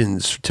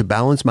 adaptogens to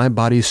balance my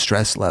body's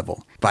stress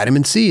level,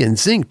 vitamin C and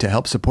zinc to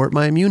help support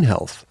my immune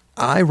health.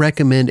 I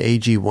recommend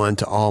AG1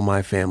 to all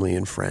my family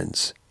and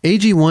friends.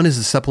 AG1 is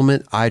a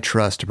supplement I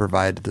trust to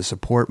provide the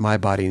support my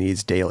body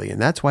needs daily, and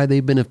that's why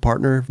they've been a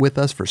partner with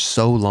us for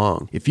so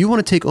long. If you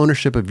want to take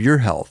ownership of your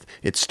health,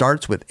 it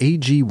starts with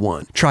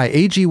AG1. Try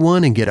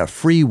AG1 and get a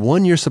free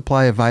 1-year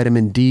supply of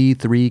vitamin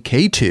D3,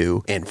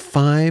 K2, and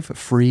 5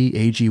 free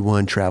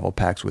AG1 travel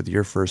packs with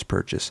your first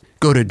purchase.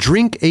 Go to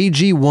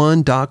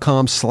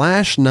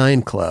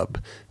drinkag1.com/9club.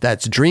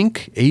 That's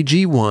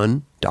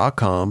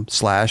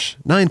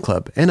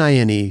drinkag1.com/9club,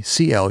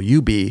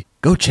 NINECLUB.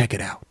 Go check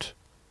it out.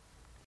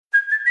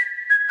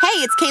 Hey,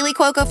 it's Kaylee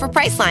Cuoco for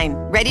Priceline.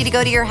 Ready to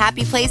go to your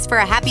happy place for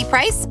a happy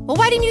price? Well,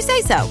 why didn't you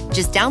say so?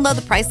 Just download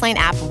the Priceline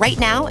app right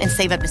now and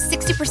save up to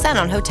 60%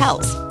 on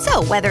hotels.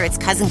 So whether it's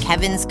Cousin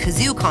Kevin's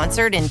Kazoo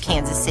Concert in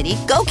Kansas City,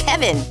 go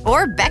Kevin,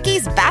 or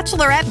Becky's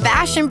Bachelorette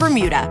Bash in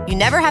Bermuda, you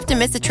never have to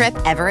miss a trip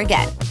ever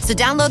again. So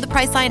download the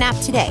Priceline app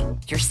today.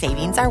 Your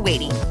savings are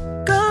waiting.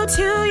 Go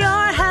to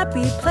your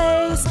happy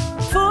place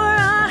for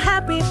a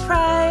happy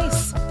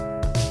price.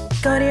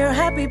 Go to your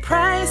happy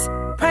price,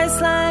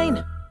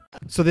 Priceline.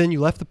 So then you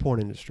left the porn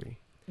industry.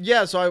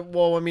 Yeah, so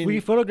I mean, Were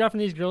you photographing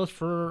these girls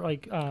for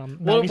like well,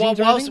 magazines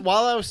or anything?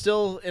 while I was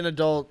still an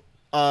adult,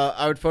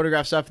 I would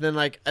photograph stuff, and then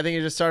like I think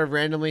it just started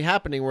randomly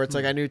happening where it's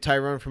like I knew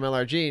Tyrone from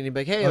LRG, and he'd be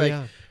like,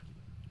 hey,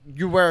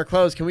 you wear our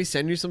clothes, can we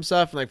send you some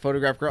stuff and like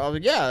photograph girls? I was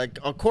like, yeah, like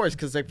of course,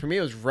 because like for me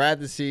it was rad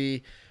to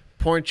see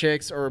porn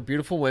chicks or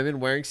beautiful women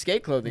wearing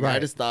skate clothing. Right. I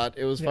just thought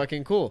it was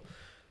fucking cool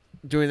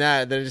doing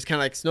that. Then it just kind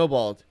of like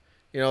snowballed.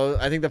 You know,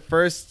 I think the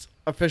first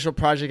official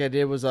project I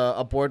did was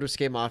a board with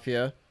Skate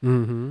Mafia.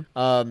 Mm-hmm.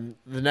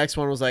 The next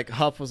one was like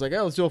Huff was like,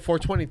 oh, let's do a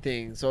 420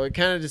 thing. So it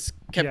kind of just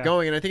kept Yeah.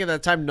 going. And I think at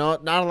that time,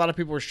 not a lot of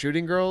people were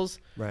shooting girls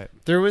Right.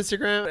 through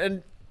Instagram.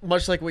 And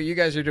much like what you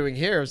guys are doing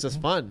here, it was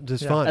just fun.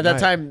 Just Yeah. fun. At that right.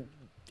 time,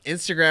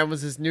 Instagram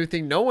was this new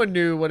thing. No one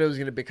knew what it was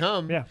going to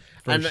become. Yeah.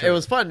 And sure. it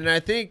was fun. And I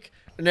think,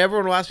 and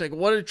everyone will ask me, like,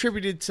 what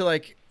attributed to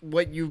like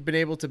what you've been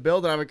able to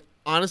build? And I'm like,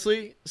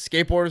 honestly,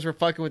 skateboarders were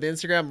fucking with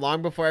Instagram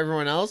long before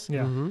everyone else.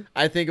 Yeah.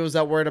 I think it was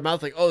that word of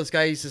mouth, like, oh, this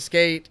guy used to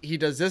skate. He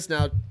does this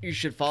now. You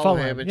should follow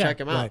him and yeah. check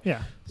him out. Right.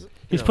 Yeah.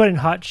 He's putting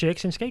hot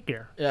chicks in skate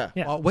gear. Yeah.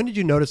 Yeah. When did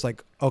you notice,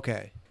 like,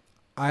 okay,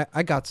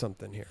 I got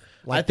something here?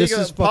 Like, I think this it is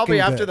was probably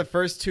fucking after good. the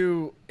first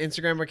 2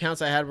 Instagram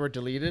accounts I had were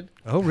deleted.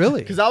 Oh,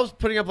 really? Because I was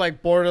putting up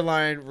like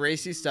borderline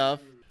racy stuff.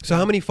 So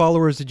how many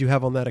followers did you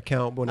have on that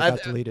account when it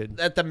got deleted?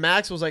 At the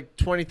max was like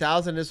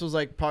 20,000. This was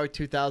like probably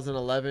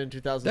 2011,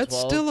 2012. That's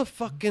still a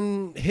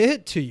fucking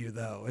hit to you,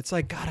 though. It's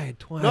like, God, I had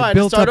 20. No, I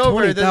built started up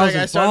over. And then like,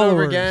 20,000 I started over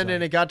followers. again,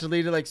 and it got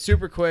deleted like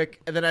super quick.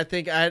 And then I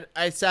think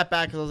I sat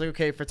back because I was like,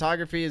 okay,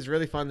 photography is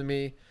really fun to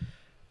me.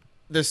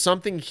 There's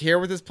something here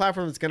with this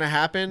platform that's gonna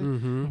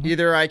happen.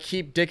 Either I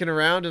keep dicking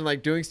around and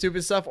like doing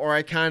stupid stuff, or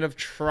I kind of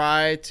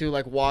try to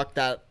like walk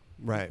that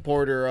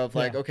border of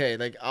like, okay,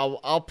 like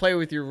I'll play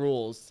with your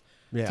rules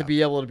to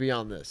be able to be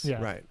on this.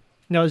 Yeah. Right.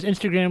 Now, is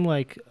Instagram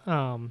like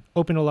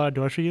open a lot of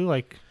doors for you?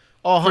 Like,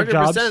 Oh, for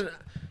 100%.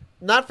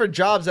 Not for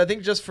jobs. I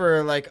think just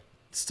for like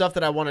stuff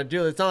that I want to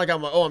do. It's not like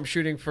I'm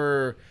shooting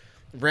for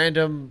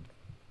random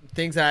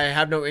things that I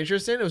have no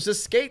interest in. It was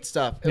just skate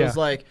stuff. It was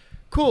like,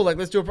 cool, like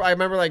let's do I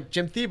remember like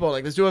Jim Thiebaud,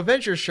 like let's do a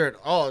Venture shirt.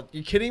 Oh,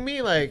 you kidding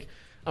me? Like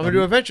I'm gonna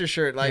do a Venture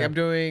shirt. Like I'm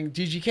doing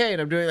DGK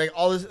and I'm doing like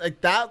all this.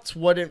 Like that's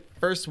what it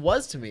first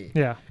was to me.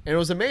 yeah. And it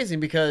was amazing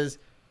because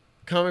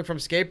coming from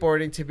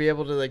skateboarding to be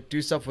able to like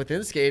do stuff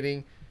within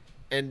skating,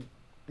 and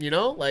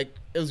like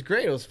it was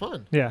great. It was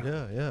fun. Yeah.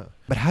 Yeah.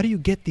 But how do you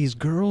get these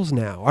girls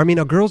now? I mean,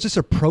 are girls just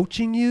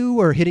approaching you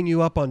or hitting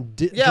you up on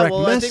direct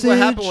Well, message? I think what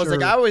happened was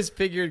like or- I always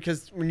figured,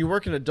 because when you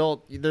work an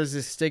adult, there's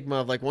this stigma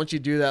of like once you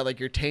do that, like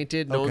you're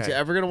tainted. No one's Okay.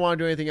 ever gonna want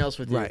to do anything else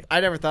with you. Right. I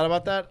never thought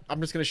about that. I'm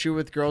just gonna shoot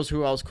with girls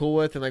who I was cool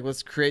with, and like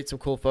let's create some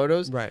cool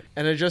photos. Right.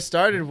 And it just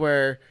started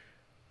where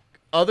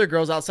other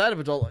girls outside of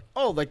adult, like,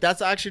 oh, like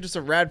that's actually just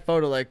a rad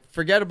photo. Like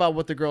forget about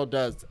what the girl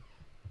does.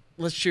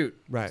 Let's shoot.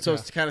 Right. So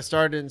it's kind of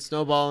started in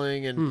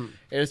snowballing, and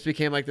it just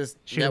became like this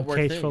Shooting network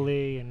thing.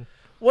 tastefully and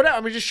Whatever.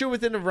 I mean, just shoot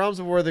within the realms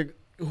of where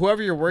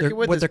whoever you're working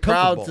with what is they're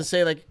proud comfortable. to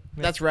say like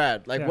that's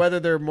rad. Like Yeah. whether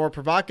they're more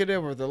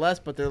provocative or they're less,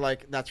 but they're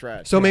like that's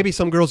rad. So maybe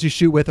some girls you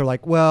shoot with are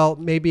like, well,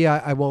 maybe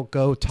I won't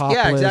go topless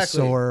Yeah,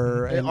 exactly.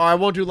 or Or I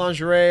won't do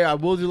lingerie. I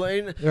will do.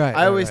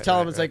 I always tell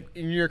them it's right. like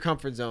in your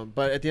comfort zone.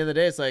 But at the end of the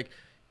day, it's like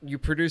you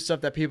produce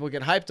stuff that people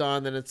get hyped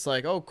on, then it's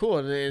like, oh, cool,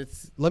 and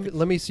it's Let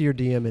me see your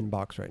DM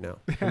inbox right now.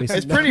 Let me see.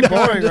 it's pretty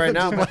boring right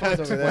now. My phone's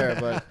over there,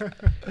 but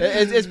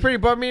it's pretty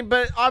boring. I mean,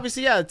 but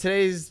obviously, yeah,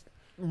 today's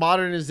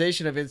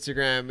modernization of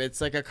Instagram,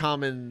 it's like a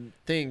common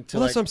thing to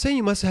Well, like that's what I'm saying.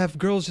 You must have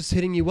girls just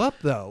hitting you up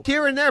though.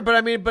 here and there. But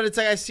I mean, but it's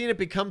like I've seen it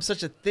become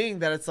such a thing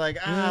that it's like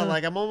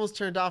like I'm almost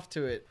turned off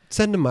to it.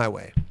 Send them my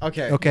way.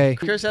 Okay.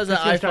 Chris has an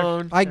Chris,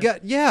 start-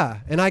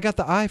 iPhone. And I got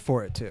the eye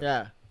for it too.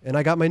 Yeah. And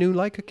I got my new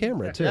Leica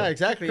camera too. Yeah,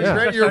 exactly.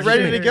 Yeah. You're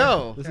ready to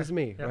go. This is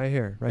me right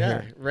here, right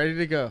Yeah, here. ready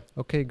to go.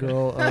 Okay,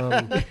 girl.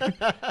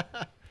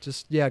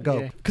 Just go.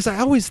 Yeah. Because I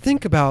always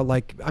think about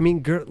like, I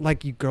mean,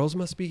 you girls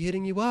must be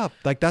hitting you up.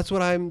 Like that's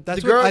what I'm.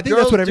 That's The what girl- I think. girls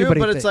That's what do, everybody.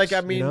 but thinks, it's like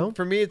I mean, you know?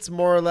 for me, it's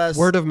more or less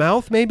Word of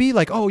mouth, maybe.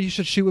 Like, oh, you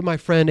should shoot with my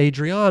friend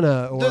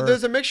Adriana. Or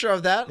There's a mixture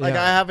of that. Like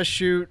Yeah. I have a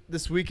shoot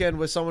this weekend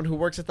with someone who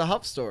works at the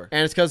Huff store,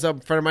 and it's because a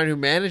friend of mine who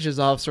manages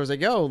the Huff store is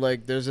like, yo,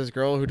 like there's this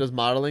girl who does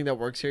modeling that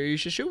works here. You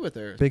should shoot with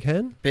her. Big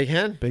hen. Big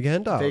hen. Big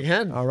hen dog. Big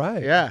hen. All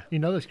right. Yeah. you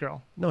know this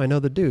girl. No, I know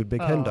the dude.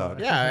 Big hen Oh, dog.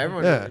 Yeah.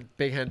 Everyone Yeah. knows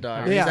Big hen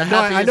dog. He's Yeah, the no,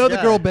 I happiest know the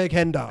guy. girl Big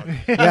Hen Dog.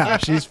 Yeah,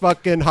 she's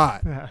fucking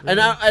hot. And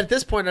at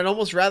this point, I'd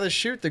almost rather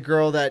shoot the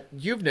girl that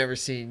you've never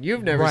seen.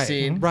 You've never Right,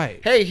 seen.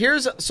 right. Hey,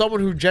 here's someone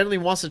who genuinely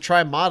wants to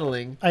try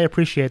modeling. I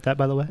appreciate that,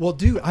 by the way. Well,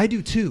 dude, I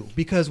do too.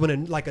 Because when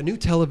a new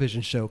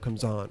television show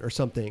comes on or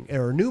something,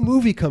 or a new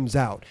movie comes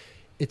out,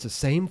 it's the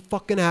same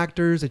fucking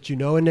actors that you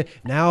know. And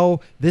now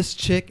this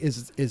chick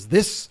is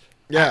this.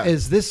 Yeah.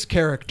 Is this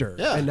character.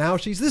 Yeah. And now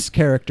she's this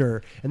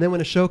character. And then when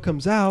a show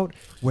comes out,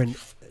 when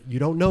you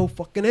don't know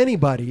fucking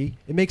anybody,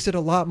 it makes it a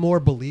lot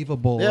more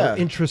believable Yeah. or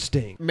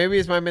interesting. Maybe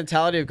it's my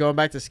mentality of going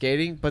back to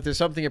skating, but there's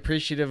something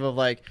appreciative of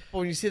like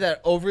when you see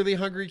that overly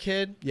hungry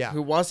kid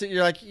who wants it,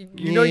 you're like,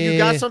 you know, you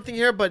got something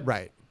here, but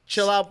Right.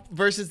 chill out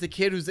versus the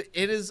kid who's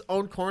in his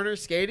own corner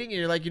skating. And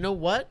you're like, you know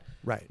what?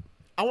 Right.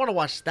 I want to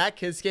watch that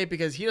kid skate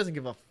because he doesn't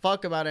give a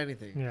fuck about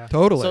anything. Yeah.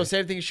 Totally. So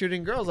same thing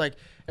shooting girls. Like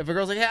if a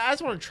girl's like, hey, I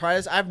just want to try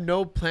this. I have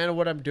no plan of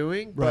what I'm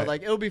doing, but Right.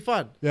 like it'll be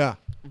fun. Yeah.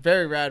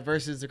 Very rad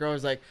versus the girl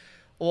who's like,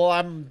 well,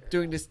 I'm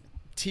doing this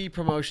tea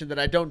promotion that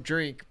I don't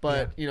drink,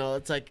 but you know,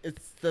 it's like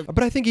it's the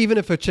But I think even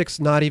if a chick's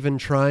not even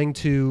trying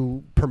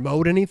to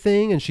promote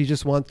anything and she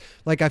just wants,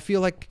 like, I feel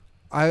like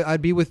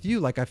I'd be with you.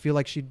 Like, I feel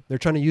like they're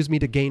trying to use me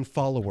to gain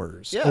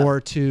followers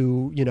or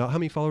to, you know, how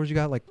many followers you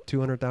got? Like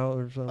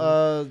 200,000 or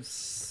something?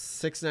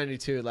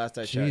 692 last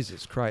I checked.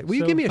 Jesus Christ. Will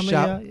you So give me a how many,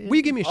 shout? Will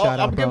you give me a shout out,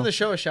 I'm bro? giving the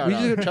show a shout Will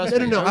out. you- Trust no,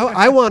 me. no, no.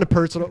 I want a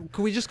personal.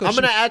 Could we just go? I'm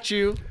gonna at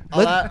you.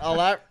 I'll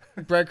at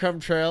breadcrumb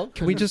trail.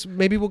 Can we just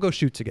maybe we'll go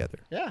shoot together?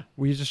 Yeah.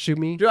 Will you just shoot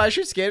me? Dude, I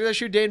shoot skaters. I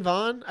shoot Dane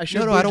Vaughn. I shoot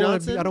No, Blue I don't want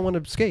Johnson. to. I don't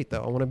want to skate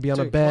though. I want to be on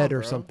a Dude, come on, bed or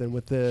bro. something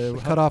with the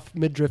cut off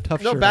midriff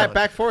tough No, shirt. on.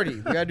 back 40.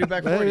 We gotta do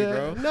back 40,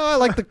 bro. No, I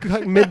like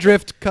the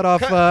midriff cut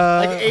off.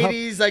 Like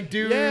 80s, like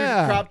dude,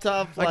 Yeah. crop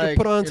top. I like, could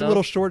put on you some know?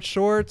 little short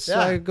shorts. Yeah.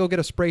 I go get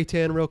a spray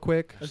tan real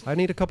quick. I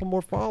need a couple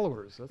more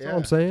followers. That's all I'm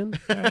Yeah. saying.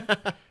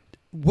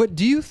 What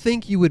do you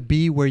think you would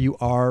be where you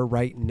are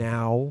right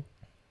now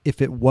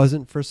if it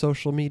wasn't for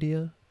social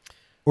media?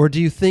 Or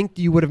do you think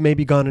you would have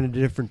maybe gone in a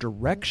different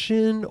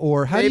direction?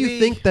 Or how do you Maybe-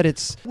 think that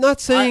it's not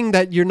saying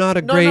that you're not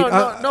a No, great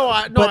no,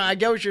 but- I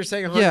get what you're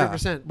saying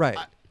 100%. Yeah, right.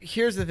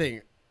 Here's the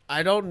thing.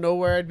 I don't know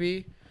where I'd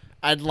be.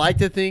 I'd like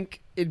to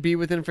think it'd be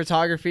within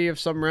photography of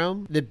some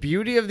realm. The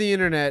beauty of the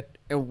internet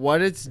and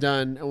what it's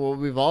done and what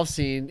we've all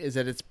seen is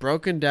that it's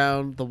broken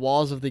down the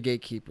walls of the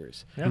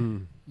gatekeepers. Yeah.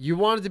 Mm. You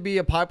wanted to be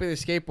a popular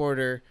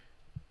skateboarder,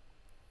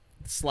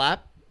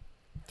 Slap,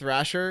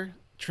 Thrasher,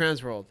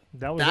 Transworld.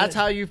 That's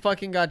how you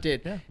fucking got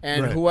did. Yeah.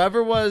 And Right.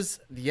 whoever was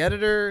the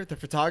editor, the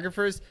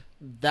photographers,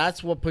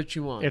 that's what put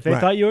you on. If they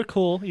Right. thought you were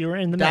cool, you were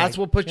in the That's mag.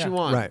 what put Yeah. you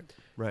on.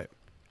 Right.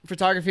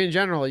 Photography in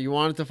general. You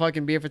wanted to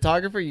fucking be a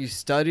photographer. You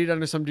studied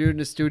under some dude in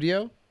a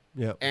studio,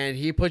 Yeah. and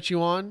he put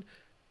you on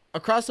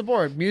across the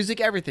board. Music,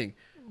 everything.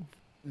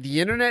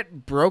 The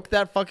internet broke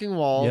that fucking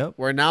wall. Yep.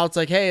 Where now it's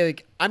like, hey,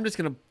 like I'm just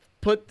gonna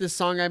put this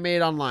song I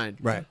made online.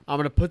 Right. I'm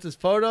gonna put this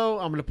photo.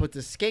 I'm gonna put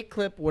this skate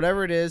clip,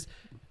 whatever it is.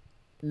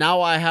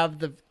 Now I have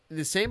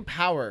the same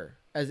power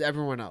as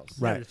everyone else.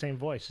 Yeah, Right. the same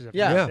voice.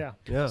 Yeah.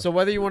 Yeah. So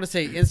whether you want to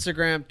say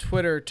Instagram,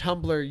 Twitter,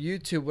 Tumblr,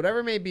 YouTube, whatever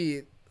it may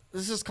be,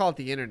 let's just call it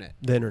the internet.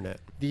 The internet.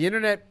 The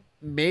internet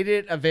made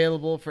it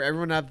available for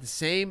everyone to have the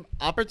same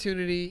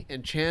opportunity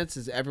and chance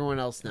as everyone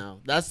else now.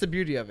 That's the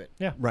beauty of it.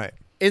 Right.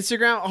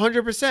 Instagram,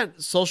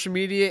 100%. Social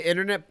media,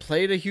 internet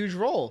played a huge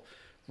role.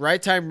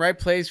 Right time, right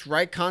place,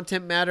 right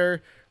content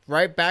matter,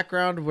 right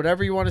background,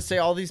 whatever you want to say.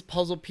 All these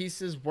puzzle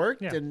pieces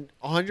worked, Yeah. and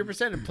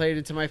 100% it played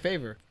into my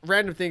favor.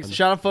 Random things.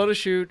 Shot a photo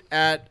shoot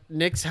at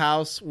Nick's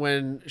house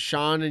when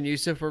Sean and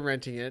Yusuf were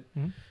renting it.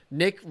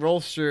 Nick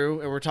rolls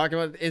through, and we're talking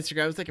about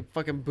Instagram. It was like a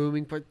fucking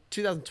booming part.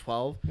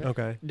 2012.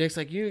 Okay. Nick's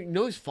like, you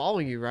know he's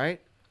following you, right?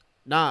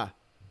 Nah,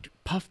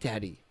 Puff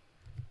Daddy.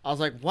 I was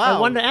like, wow. I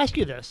wanted to ask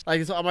you this.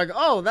 Like, so I'm like,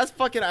 oh, that's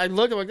fucking. I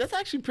look, I'm like, that's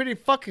actually pretty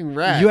fucking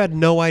rad. You had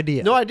no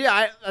idea. No idea.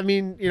 I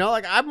mean, you know,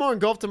 like I'm more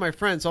engulfed to my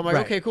friends, so I'm like,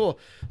 Right. okay, cool.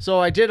 So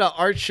I did an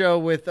art show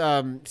with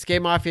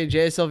Skate Mafia and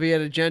JSLV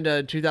at Agenda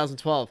in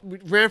 2012. We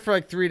ran for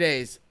like 3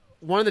 days.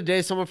 One of the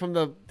days, someone from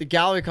the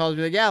gallery calls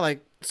me like, yeah,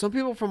 like some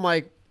people from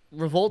like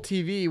Revolt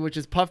TV, which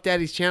is Puff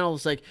Daddy's channel,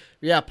 was like,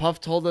 yeah,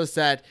 Puff told us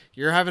that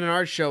you're having an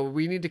art show.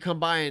 We need to come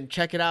by and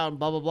check it out and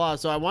blah blah blah.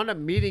 So I wound up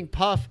meeting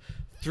Puff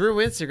through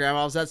Instagram.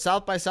 I was at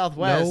South by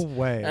Southwest. No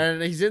way.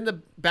 And he's in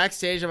the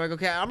backstage. I'm like,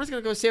 okay, I'm just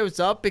gonna go say what's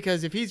up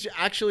because if he's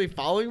actually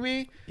following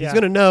me, He's Yeah.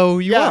 gonna know who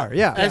you are.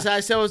 Yeah. And so I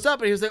said, what's up?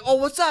 And he was like, oh,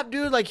 what's up,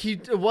 dude? Like,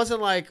 it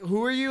wasn't like,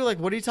 who are you? Like,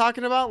 what are you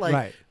talking about? Like,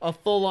 Right. a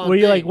full on Were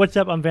you thing. like, what's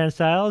up? I'm Van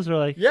Styles, or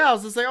like, Yeah, I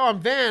was just like, oh, I'm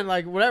Van,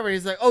 like, whatever. And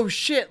he's like, oh,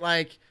 shit,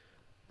 like,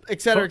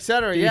 et cetera, et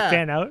cetera. did Yeah. you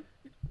fan out?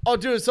 Oh,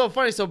 dude, it's so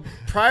funny. So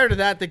prior to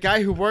that, the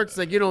guy who works,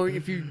 like, you know,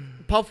 if you,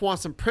 Puff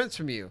wants some prints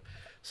from you.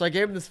 So I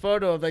gave him this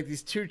photo of, like,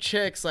 these two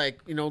chicks,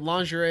 like, you know,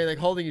 lingerie, like,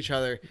 holding each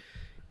other.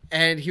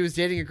 And he was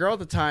dating a girl at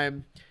the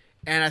time.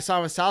 And I saw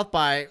him at South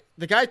by.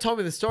 The guy told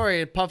me the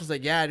story, and Puff was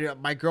like, yeah,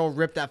 dude, my girl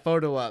ripped that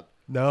photo up.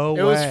 No It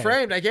way. was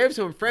framed. I gave it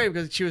to him framed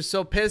because she was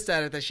so pissed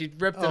at it that she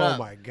ripped it Oh up.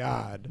 my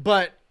god.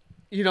 But,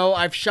 you know,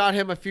 I've shot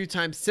him a few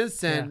times since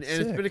then, Yeah, and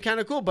it's sick. been kind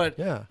of cool. But,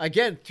 Yeah.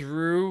 again,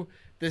 through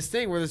this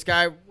thing where this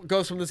guy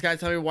goes from this guy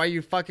telling me, why are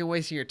you fucking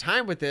wasting your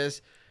time with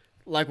this?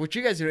 Like, what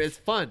you guys do, it's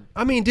fun.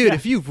 I mean, dude, Yeah.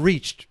 if you've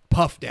reached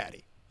Puff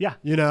Daddy, Yeah.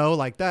 you know,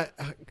 like that,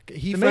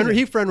 he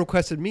amazing. friend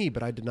requested me,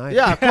 but I denied.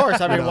 Yeah, it. of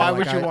course. I mean, You know, why like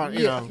would you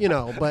want, You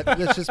know, but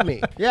that's just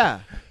me.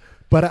 Yeah.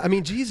 But I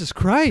mean, Jesus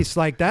Christ,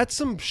 like that's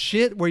some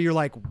shit where you're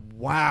like,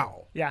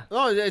 wow. Yeah.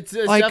 No, it's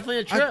Like, definitely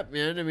a trip,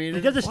 man. I mean,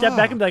 You have to step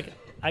back and be like,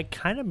 I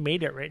kind of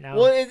made it right now.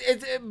 well,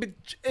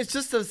 it's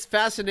just this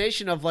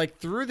fascination of like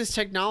through this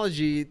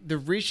technology, the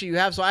reach that you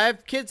have. So I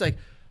have kids like,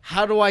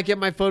 how do I get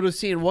my photos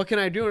seen? What can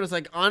I do? And it's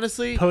like,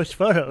 honestly, Post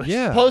photos.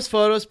 Yeah. post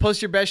photos,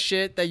 post your best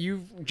shit that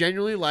you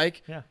genuinely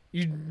like. Yeah.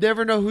 You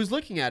never know who's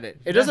looking at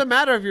it. It doesn't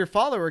matter if your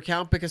follower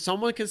count because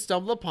someone can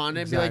stumble upon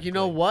it and be like, you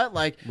know Exactly. what?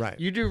 Like, Right.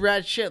 you do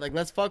rad shit. Like,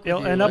 let's fuck with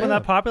You'll you. end up Like, on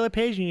that popular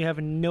page and you have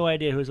no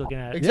idea who's looking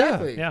at it.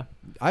 exactly. Yeah.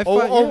 I Or,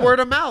 find, or yeah. word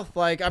of mouth.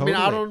 Like, I mean,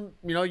 I Totally. don't,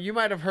 you know, you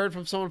might have heard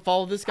from someone,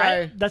 follow this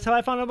guy. That's how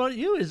I found out about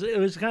you. Is it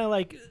was kind of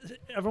like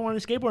everyone on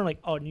skateboarding, like,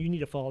 oh, you need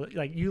to follow.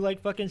 Like, you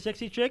like fucking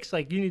sexy chicks,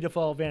 like you need to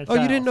follow Van. Oh,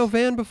 you didn't Styles. know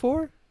Van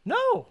before?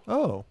 No.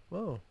 Oh.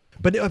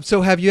 But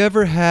so have you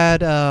ever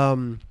had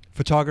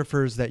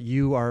photographers that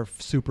you are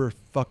super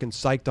fucking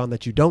psyched on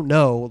that you don't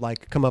know,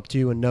 like come up to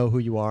you and know who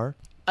you are?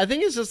 I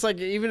think it's just like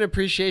even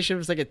appreciation.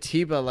 It's like a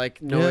Tiba,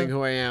 like knowing Yeah.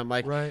 who I am.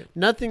 Like, Right.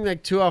 nothing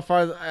like too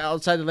far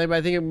outside the lane, but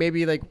I think it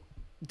maybe like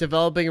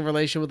developing a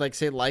relation with like,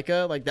 say,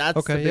 Leica. Like, that's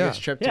Okay, the biggest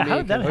yeah. trip to Yeah, me. how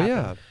did that Oh happen?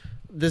 yeah.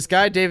 This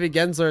guy David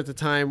Gensler at the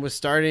time was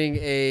starting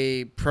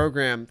a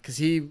program because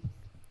he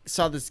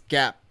saw this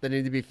gap that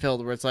needed to be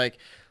filled, where it's like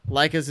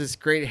Leica's this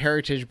great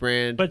heritage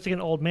brand, But it's like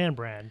an old man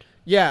brand.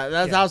 yeah,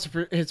 that's how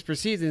it's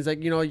perceived. And it's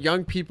like,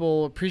 young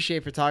people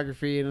appreciate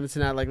photography and this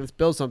and that. Like, let's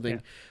build something.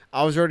 Yeah.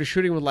 I was already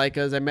shooting with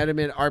Leicas. I met him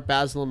at Art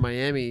Basel in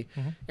Miami,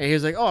 and he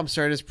was like, "Oh, I'm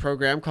starting this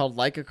program called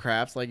Leica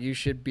Crafts. Like, you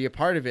should be a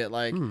part of it.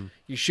 Like,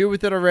 you shoot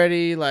with it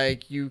already.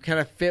 Like, you kind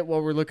of fit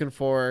what we're looking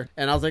for."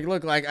 And I was like,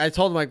 "Look, like I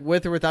told him, like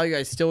with or without you,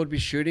 I still would be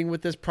shooting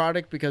with this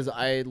product because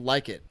I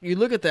like it." You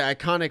look at the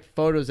iconic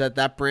photos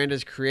that brand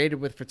has created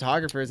with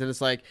photographers, and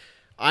it's like,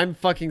 I'm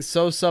fucking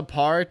so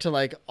subpar to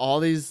like all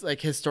these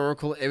like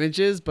historical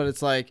images, but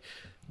it's like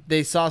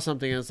they saw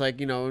something and it's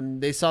like,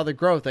 and they saw the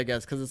growth, I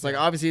guess, because it's like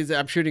obviously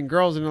I'm shooting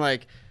girls and they're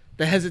like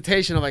the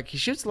hesitation of like he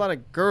shoots a lot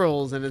of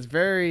girls and it's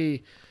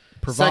very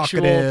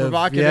sexual,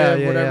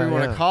 provocative, whatever you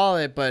want to call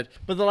it. But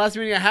the last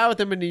meeting I had with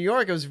them in New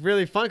York, it was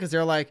really fun because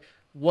they're like,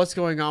 "What's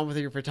going on with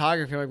your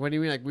photography?" I'm like, "What do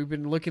you mean?" Like, we've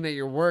been looking at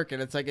your work,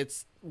 and it's like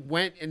it's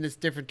went in this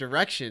different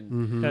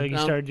direction. Like you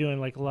started doing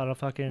like a lot of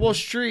fucking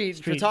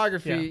street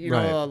photography,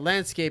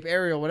 landscape,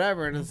 aerial,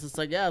 whatever. And it's just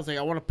like, I was like,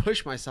 I want to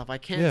push myself. I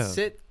can't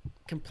sit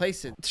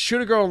complacent. To shoot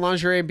a girl in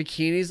lingerie and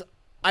bikinis,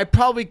 I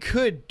probably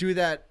could do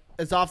that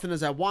as often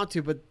as I want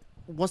to, but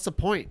what's the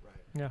point?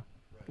 Yeah.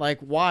 Like,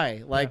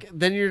 why? Like,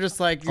 then you're just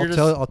like,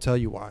 I'll tell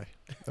you why.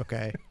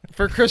 Okay.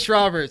 For Chris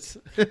Roberts.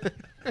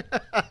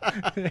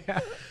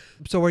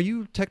 So are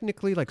you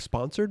technically like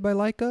sponsored by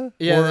Leica?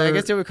 Yeah, Or I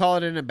guess they would call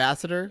it an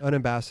ambassador. an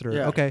ambassador.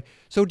 Yeah. Okay.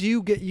 So do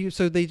you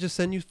so they just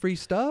send you free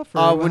stuff?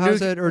 Or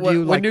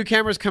when new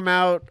cameras come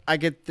out, I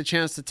get the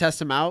chance to test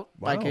them out.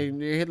 Wow. Like,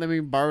 let me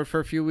borrow it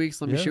for a few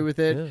weeks. Let me shoot with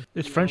it. Yeah.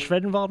 Is French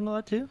Fred involved in all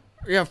that too?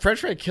 Yeah, French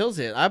Fred kills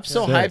it. I'm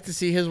so Sick. hyped to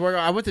see his work.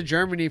 I went to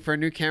Germany for a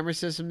new camera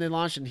system they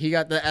launched, and he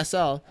got the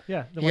SL.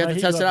 Yeah, He got to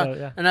test it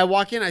out. And I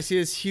walk in, I see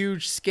this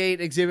huge skate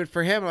exhibit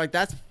for him. I'm like,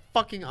 that's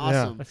fucking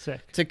awesome. That's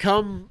sick. To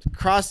come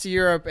across to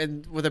Europe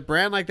and with a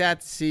brand like that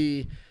to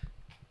see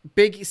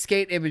big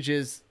skate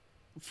images,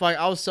 like,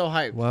 I was so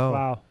hyped.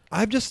 Wow.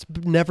 I've just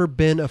never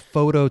been a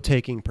photo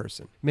taking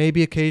person.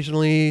 Maybe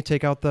occasionally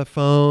take out the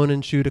phone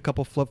and shoot a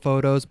couple flip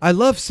photos. I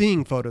love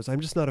seeing photos. I'm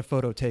just not a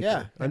photo taker.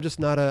 Yeah. I'm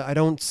just not I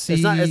don't see.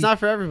 It's not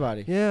for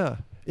everybody. Yeah.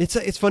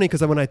 It's funny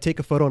because when I take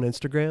a photo on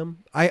Instagram,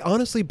 I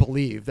honestly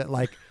believe that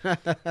like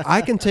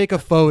I can take a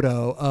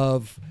photo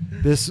of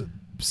this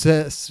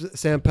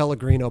San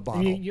Pellegrino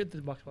bottle. You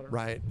the box water.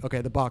 Right. Okay.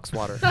 The box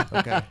water.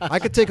 Okay. I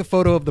could take a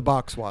photo of the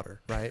box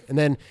water. Right. And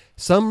then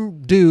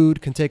some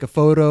dude can take a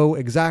photo,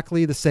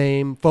 exactly the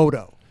same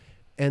photo,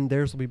 and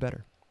theirs will be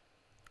better.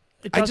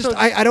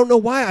 I don't know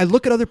why. I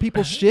look at other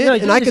people's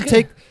shit and I could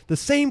take the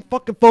same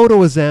fucking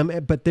photo as them,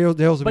 but theirs will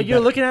be better. But you're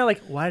looking at it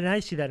like, why didn't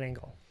I see that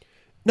angle?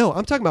 No,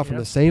 I'm talking about from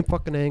the same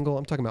fucking angle.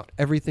 I'm talking about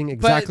everything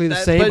exactly the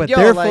same, but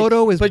their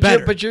photo is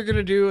better. But you're going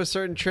to do a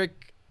certain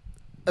trick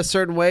a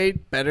certain way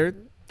better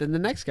than the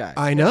next guy.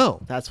 I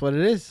know. That's what it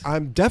is. I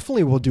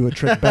definitely will do a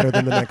trick better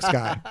than the next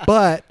guy.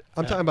 But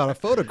I'm talking about a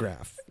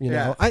photograph. You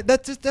know,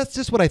 that's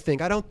just what I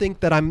think. I don't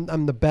think that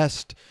I'm the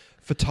best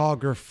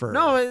photographer.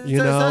 No, it's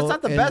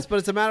not the best, but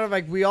it's a matter of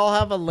like we all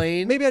have a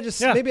lane. Maybe I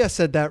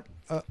said that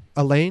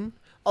a lane.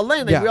 A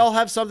lane, like we all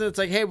have something that's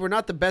like, hey, we're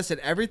not the best at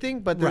everything,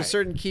 but there's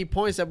certain key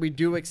points that we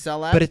do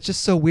excel at. But it's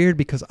just so weird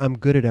because I'm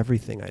good at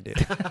everything I do.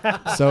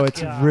 So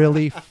it's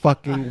really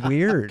fucking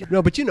weird.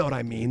 No, but you know what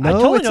I mean. No, I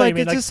totally it's know what like you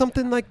mean. it's Like, just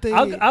something like the.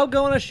 I'll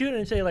go on a shoot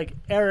and say like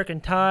Eric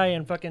and Ty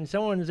and fucking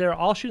someone's there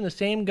all shooting the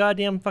same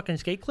goddamn fucking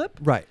skate clip.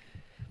 Right.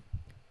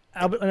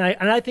 And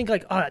I think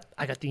like, oh,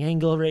 I got the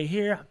angle right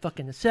here. I'm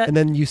fucking the set. And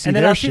then you see and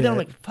then their I'll see shit. them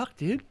like, fuck,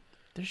 dude,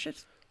 their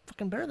shit's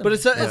fucking better than But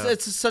mine.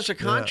 it's such a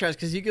contrast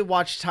because you could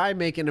watch Ty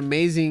make an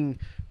amazing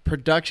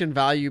production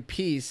value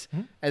piece,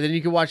 and then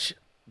you can watch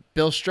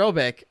Bill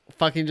Strobeck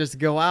fucking just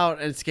go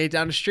out and skate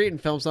down the street and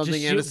film something,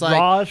 Just and it's shoot like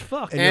raw as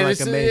fuck. And you're like,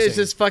 it's amazing.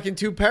 just fucking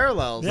two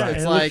parallels. Yeah, It's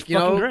and it like,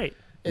 looks fucking great.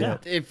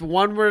 If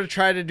one were to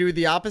try to do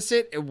the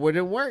opposite, it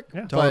wouldn't work.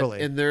 Yeah. But Totally.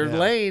 in their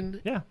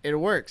lane, it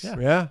works.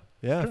 Yeah.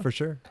 Yeah, for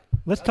sure.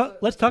 Let's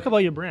talk about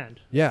your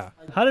brand. Yeah.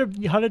 How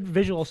did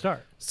Visual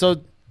start?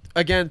 So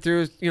again,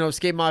 through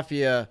Skate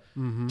Mafia,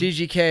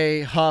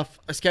 DGK, Huff,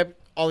 I skipped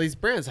all these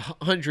brands,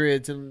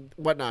 hundreds and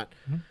whatnot.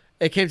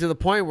 It came to the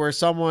point where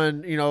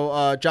someone,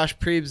 Josh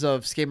Prebes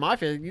of Skate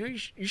Mafia, you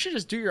should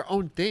just do your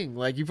own thing.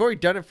 Like, you've already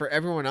done it for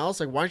everyone else.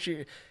 Like, why don't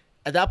you?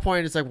 At that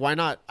point, it's like, why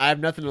not? I have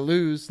nothing to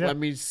lose. Yeah. Let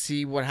me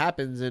see what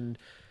happens, and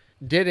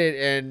did it,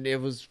 and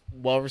it was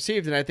well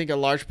received. And I think a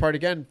large part,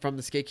 again, from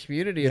the skate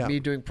community of me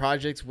doing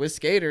projects with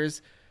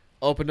skaters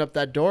opened up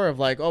that door of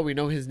like, oh, we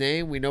know his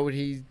name, we know what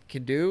he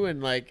can do,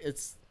 and like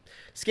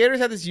skaters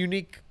have this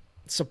unique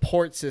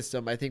support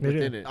system, I think,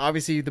 within it.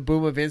 Obviously, the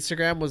boom of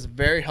Instagram was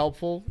very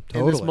helpful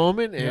in this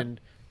moment, and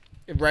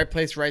right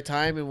place, right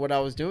time, and what I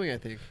was doing, I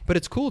think. But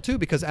it's cool too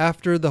because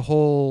after the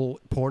whole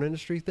porn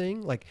industry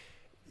thing, like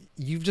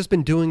you've just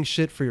been doing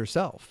shit for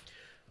yourself.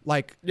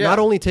 Like not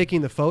only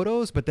taking the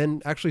photos, but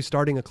then actually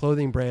starting a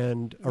clothing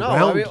brand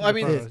around I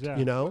mean, it,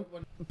 photos,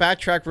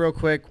 Backtrack real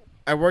quick.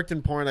 I worked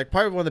in porn. Like,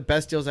 probably one of the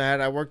best deals I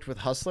had. I worked with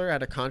Hustler. I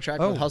had a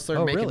contract with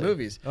Hustler making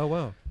movies. Oh,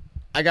 wow.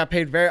 I got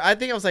paid I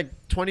think I was like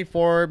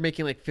 24,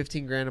 making like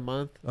 15 grand a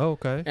month. Oh,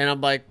 okay. And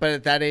I'm like, but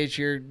at that age,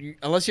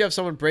 unless you have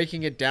someone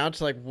breaking it down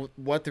to like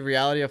what the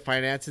reality of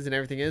finances and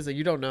everything is, like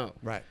you don't know.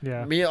 Right.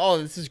 Yeah. Me, oh,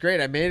 this is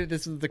great. I made it.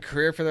 This is the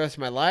career for the rest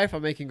of my life.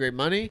 I'm making great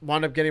money.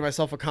 Wound up getting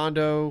myself a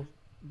condo,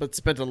 but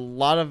spent a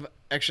lot of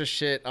extra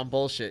shit on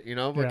bullshit,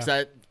 because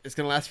it's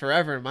going to last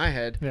forever in my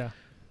head. Yeah.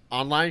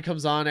 Online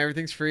comes on,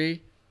 everything's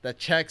free. The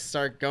checks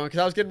start going because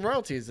I was getting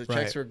royalties. The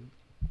checks were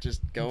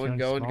just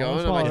going. I'm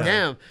like,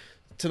 damn.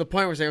 To the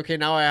point where it's like, okay,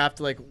 now I have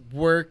to like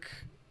work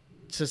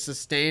to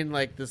sustain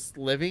like this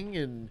living,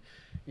 and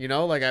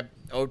like I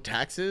owed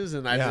taxes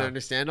and I didn't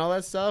understand all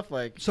that stuff.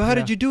 Like, so how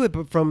did you do it?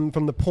 But from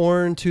the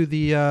porn to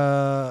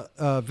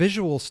the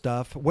visual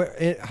stuff,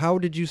 how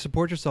did you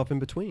support yourself in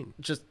between?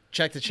 Just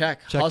check to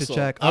check, check hustle.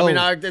 to check. I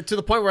mean, to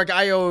the point where like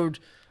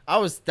I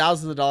was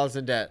thousands of dollars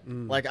in debt.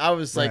 Like I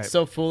was like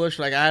so foolish.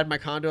 Like I had my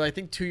condo. I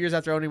think 2 years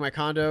after owning my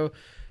condo,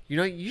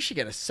 you should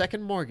get a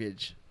second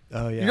mortgage.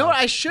 Oh yeah. You know what?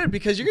 I should,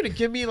 because you're gonna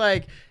give me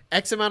like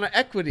X amount of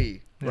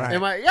equity. Right.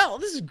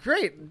 And this is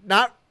great.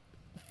 Not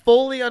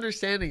fully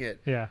understanding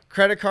it. Yeah.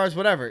 Credit cards,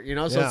 whatever. So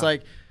Yeah. it's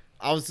like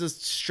I was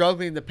just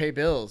struggling to pay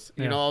bills.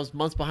 I was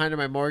months behind on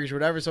my mortgage or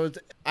whatever. So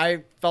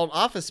I felt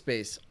office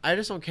space. I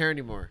just don't care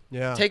anymore.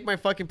 Yeah. Take my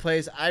fucking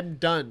place. I'm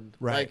done.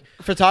 Right. Like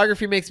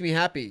photography makes me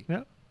happy.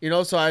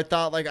 Yeah. So I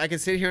thought like I can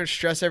sit here and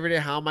stress every day.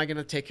 How am I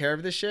gonna take care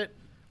of this shit?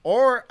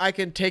 Or I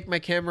can take my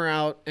camera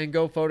out and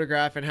go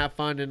photograph and have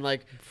fun and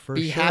like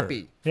be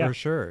happy. For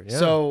sure. Yeah.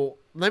 So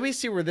let me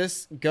see where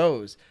this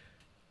goes.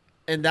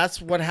 And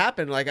that's what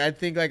happened. Like, I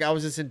think like I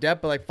was just in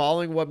debt, but like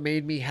following what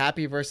made me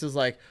happy versus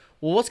like,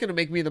 well, what's going to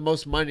make me the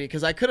most money?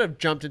 Because I could have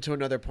jumped into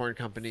another porn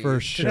company For to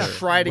sure.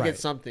 try to get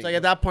something. Like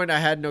at that point I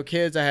had no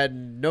kids. I had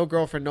no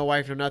girlfriend, no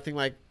wife, no nothing.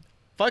 Like,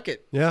 fuck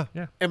it. Yeah.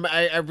 Yeah. And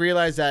I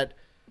realized that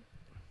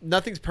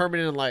nothing's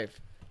permanent in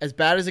life. As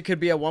bad as it could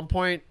be at one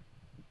point,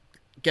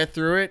 get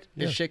through it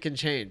and shit can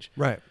change.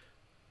 Right.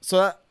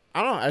 So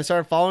I don't know. I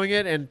started following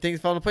it and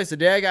things fell into place. The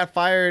day I got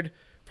fired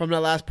from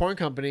that last porn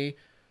company,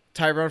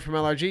 Tyrone from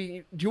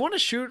LRG, do you want to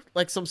shoot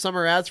like some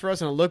summer ads for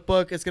us in a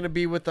lookbook? It's going to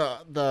be with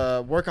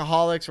the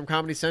workaholics from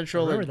Comedy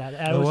Central. I remember that.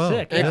 Ad was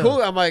sick. And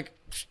cool. I'm like,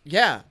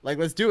 yeah, like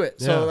let's do it.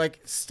 Yeah. So like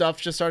stuff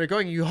just started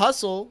going. You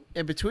hustle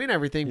in between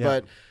everything,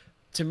 but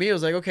to me it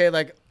was like, okay,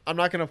 like I'm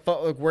not going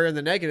to we're in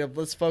the negative.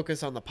 Let's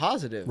focus on the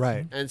positive,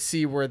 Right, and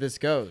see where this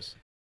goes.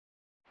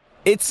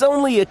 It's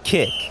only a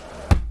kick,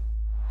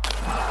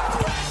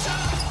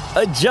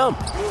 a jump,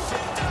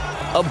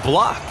 a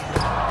block.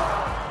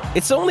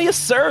 It's only a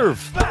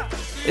serve.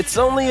 It's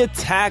only a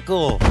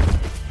tackle,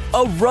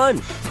 a run.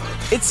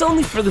 It's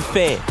only for the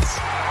fans.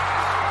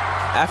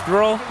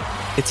 After all,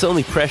 it's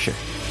only pressure.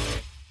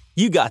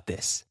 You got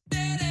this.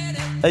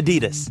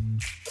 Adidas.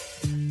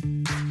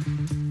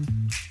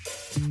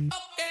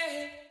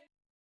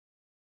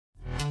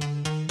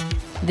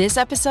 This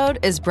episode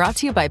is brought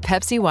to you by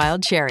Pepsi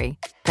Wild Cherry.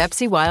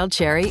 Pepsi Wild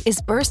Cherry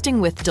is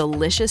bursting with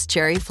delicious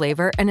cherry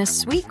flavor and a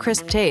sweet,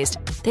 crisp taste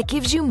that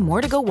gives you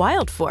more to go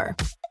wild for.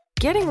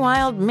 Getting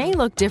wild may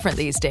look different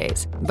these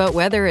days, but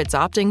whether it's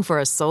opting for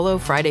a solo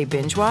Friday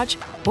binge watch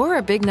or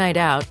a big night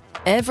out,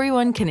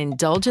 everyone can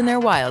indulge in their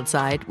wild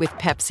side with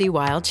Pepsi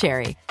Wild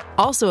Cherry.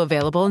 Also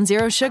available in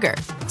Zero Sugar.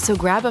 So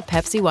grab a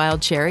Pepsi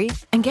Wild Cherry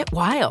and get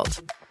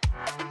wild.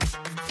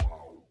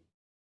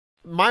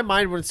 My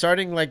mind when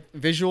starting like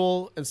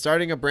visual and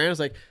starting a brand is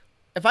like,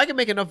 if I can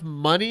make enough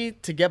money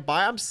to get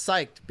by, I'm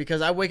psyched,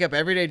 because I wake up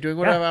every day doing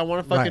whatever I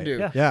want to fucking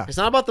do. Yeah. It's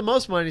not about the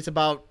most money. It's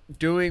about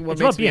doing what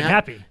It's makes about me being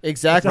happy.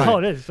 Exactly. That's all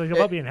it is. It's like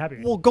about being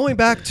happy. Well, going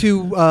back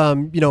to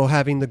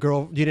having the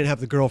girl, you didn't have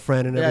the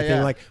girlfriend and everything.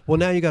 yeah. Like, well,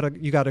 now you got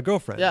a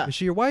girlfriend. Yeah. Is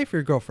she your wife or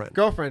your girlfriend?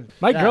 Girlfriend.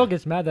 My girl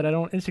gets mad that I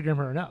don't Instagram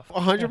her enough.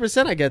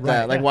 100%. I get that.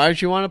 Right. Like, why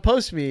don't you want to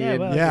post me? Yeah, And,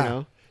 well, Yeah. You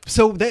know?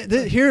 So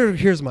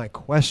here's my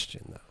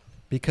question though,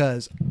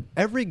 because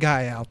every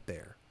guy out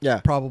there,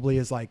 probably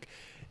is like,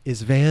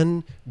 is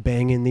Van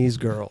banging these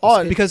girls?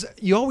 Oh, because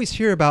you always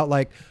hear about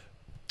like,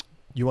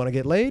 you want to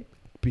get laid,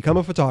 become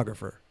a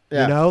photographer.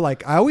 Yeah. You know,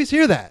 like I always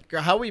hear that.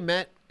 Girl, how we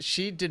met,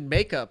 she did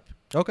makeup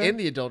in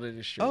the adult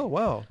industry. Oh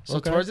wow.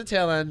 So towards the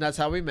tail end, that's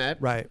how we met.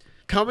 Right.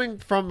 Coming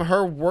from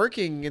her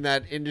working in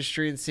that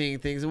industry and seeing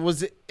things, it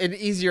was an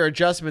easier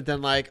adjustment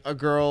than like a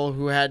girl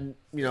who had,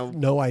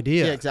 no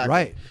idea. Yeah, exactly.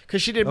 Right.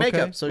 Because she did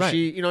makeup, so right.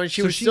 she, and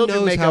she so was she still do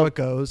knows makeup. how it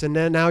goes, and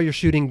then now you're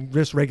shooting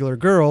just regular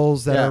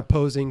girls that are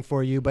posing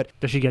for you. But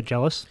Does she get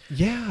jealous?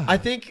 yeah, I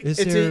think I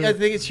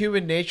think it's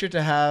human nature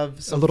to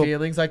have some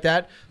feelings like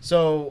that.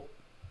 So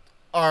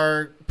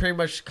our pretty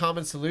much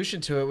common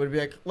solution to it would be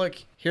like, look,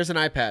 here's an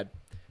iPad.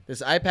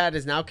 This iPad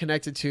is now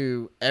connected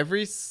to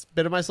every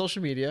bit of my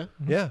social media.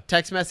 Yeah.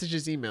 Text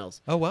messages,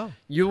 emails. Oh wow.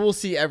 You will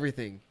see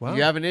everything. Wow.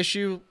 You have an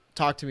issue,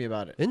 talk to me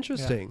about it.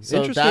 Interesting.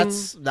 So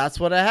interesting. that's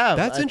what I have.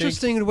 That's I think-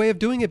 interesting way of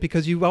doing it,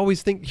 because you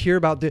always hear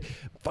about the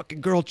fucking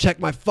girl check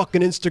my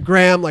fucking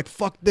Instagram, like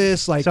fuck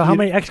this, like. So how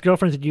many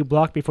ex-girlfriends did you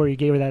block before you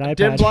gave her that iPad?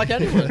 Didn't block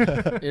anyone.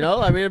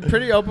 I mean, I'm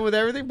pretty open with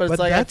everything, but it's But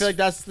like I that's- feel like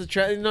that's the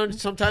trend.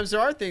 Sometimes there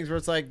are things where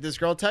it's like this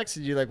girl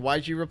texted you, like,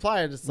 why'd you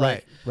reply? And it's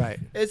like, Right.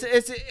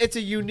 It's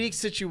a unique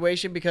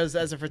situation, because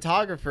as a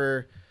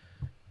photographer,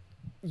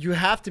 you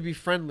have to be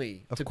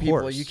friendly Of to people.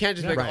 course. You can't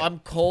just be like, Right. oh, I'm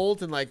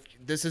cold and like,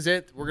 this is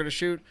it. We're going to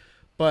shoot.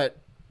 But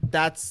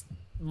that's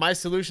my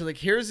solution. Like,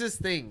 here's this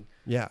thing.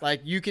 Yeah.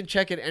 Like, you can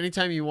check it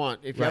anytime you want.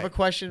 If you have a Right.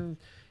 question,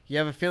 you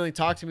have a feeling,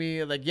 talk to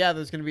me. Like, yeah,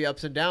 there's going to be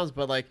ups and downs,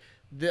 but like,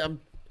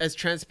 I'm as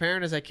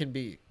transparent as I can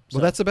be.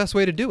 Well, that's the best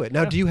way to do it.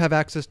 Now, do you have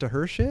access to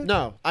her shit?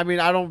 No, I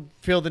mean, I don't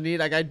feel the need.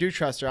 Like, I do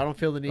trust her. I don't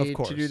feel the Of need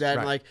course. to do that. Right.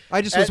 And like,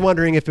 I just was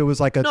wondering if it was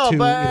like a no, two,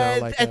 but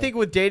you know, like I think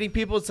with dating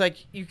people, it's like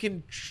you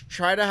can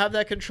try to have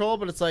that control,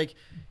 but it's like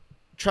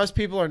trust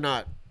people or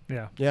not.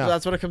 Yeah. yeah. So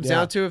that's what it comes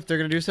down to. If they're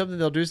gonna do something,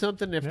 they'll do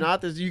something. If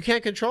not, you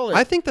can't control it.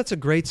 I think that's a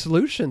great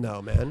solution,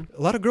 though, man.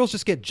 A lot of girls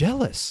just get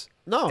jealous.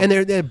 No. And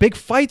they're big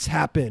fights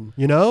happen,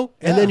 you know?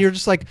 And then you're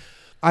just like,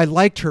 I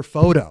liked her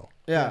photo.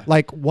 Yeah.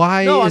 Like,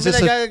 why No, I is mean,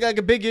 this like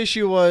a big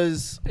issue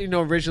was,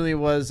 originally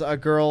was a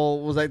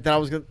girl was like that I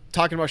was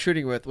talking about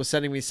shooting with was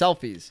sending me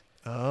selfies.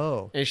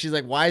 Oh. And she's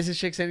like, why is this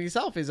chick sending you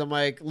selfies? I'm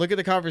like, look at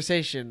the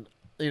conversation.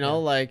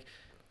 Like,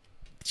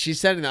 she's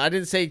sending that. I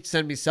didn't say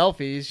send me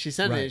selfies. She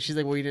sent Right. it. She's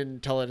like, well, you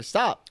didn't tell her to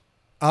stop.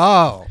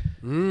 Oh.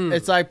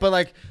 It's like, but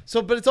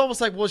it's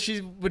almost like, well,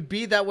 she would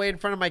be that way in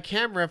front of my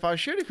camera if I was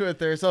shooting with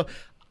her. So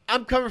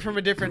I'm coming from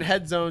a different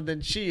head zone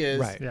than she is.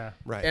 Right. Yeah.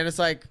 Right. And it's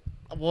like,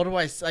 what do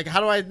I like? How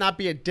do I not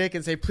be a dick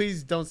and say,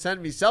 please don't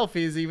send me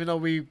selfies, even though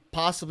we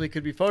possibly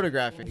could be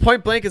photographing?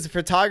 Point blank is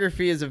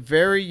photography is a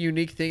very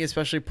unique thing,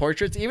 especially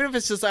portraits. Even if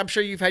it's just, I'm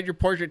sure you've had your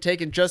portrait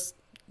taken just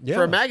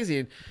for a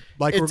magazine.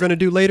 Like we're It's- going to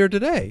do later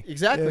today.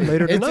 Exactly.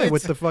 Later It's- tonight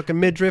with it's- the fucking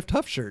midriff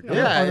tough shirt.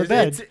 Yeah, on the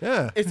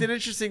bed. It's an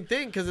interesting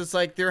thing because it's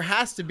like there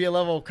has to be a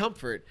level of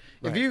comfort.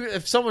 Right.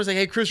 If someone's like,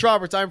 "Hey, Chris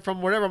Roberts, I'm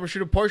from whatever, I'm gonna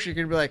shoot a portrait,"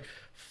 you're gonna be like,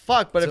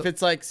 "Fuck!" But if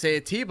it's like, say,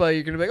 a T-Ba,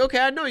 you're gonna be like, "Okay,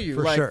 I know you.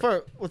 For like,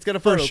 sure. let's get a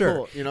For photo." sure.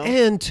 Cool, you know.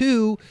 And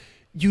two,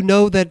 you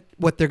know that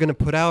what they're going to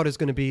put out is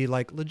going to be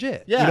like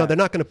legit. Yeah. You know, they're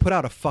not going to put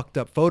out a fucked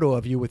up photo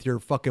of you with your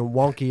fucking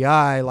wonky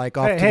eye like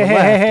off to the hey,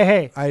 left.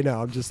 hey. I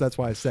know. That's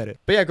why I said it.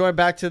 But yeah, going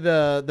back to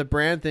the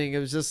brand thing, it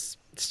was just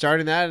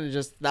starting that, and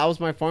that was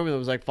my formula. It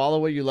was like follow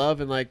what you love,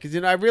 and like because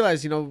I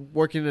realized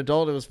working an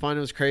adult, it was fun, it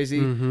was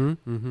crazy,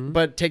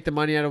 but take the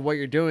money out of what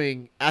you're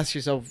doing. Ask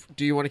yourself,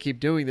 do you want to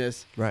keep doing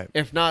this? Right.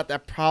 If not,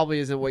 that probably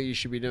isn't what you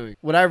should be doing.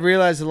 What I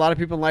realized, a lot of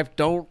people in life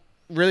don't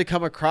really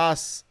come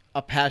across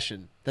a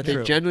passion that they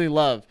True. genuinely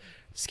love.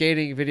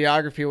 Skating,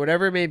 videography,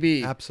 whatever it may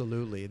be.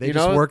 Absolutely. They You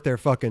just know, work their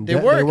fucking they they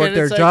work, work and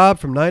their it's like- job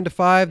from 9 to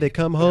 5. They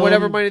come home.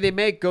 Whatever money they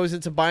make goes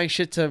into buying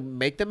shit to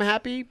make them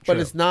happy, but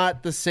True. it's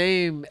not the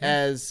same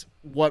as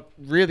what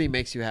really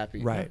makes you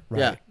happy. Right.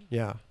 Yeah.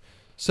 Yeah.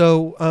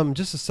 So,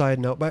 just a side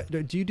note, but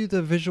do you do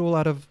the visual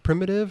out of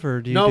Primitive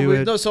or do you do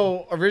it No.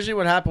 So originally,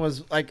 what happened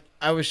was like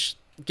I was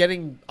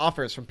getting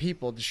offers from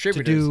people, to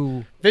distributors,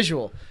 do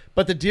visual,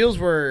 but the deals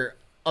were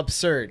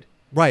absurd.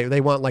 right?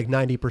 They want like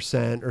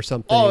 90% or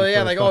something. Oh yeah,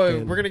 for like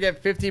fucking- we're gonna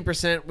get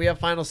 15%. We have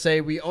final say.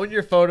 We own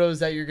your photos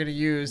that you're gonna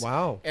use.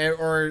 Wow.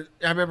 Or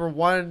I remember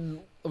one.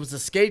 It was a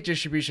skate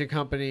distribution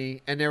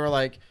company, and they were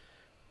like,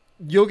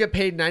 "You'll get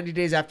paid 90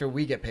 days after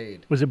we get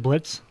paid." Was it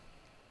Blitz?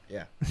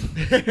 Yeah.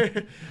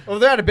 Well,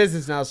 they're out of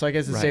business now, so I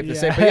guess it's Right. safe to Yeah.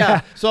 say. But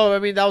yeah, so I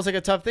mean, that was like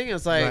a tough thing.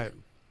 It's like, Right.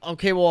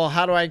 okay, well,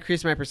 how do I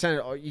increase my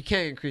percentage? Oh, you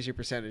can't increase your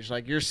percentage.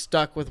 Like you're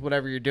stuck with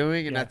whatever you're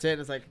doing, and Yeah. that's it.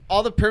 And it's like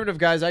all the primitive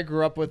guys I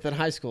grew up with in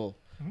high school.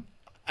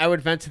 I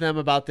would vent to them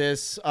about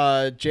this.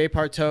 Jay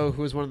Parteau,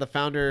 who was one of the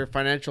founder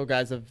financial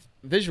guys of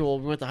Visual,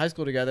 we went to high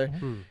school together.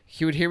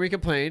 He would hear me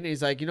complain.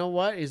 He's like, you know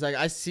what? He's like,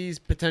 I see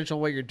potential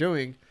in what you're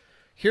doing.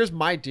 Here's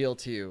my deal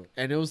to you.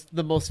 And it was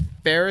the most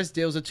fairest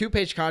deal. It was a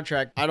 2-page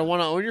contract. I don't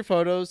want to own your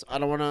photos. I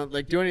don't want to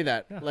like do any of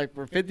that. Yeah. Like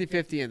we're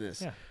 50-50 in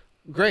this. Yeah.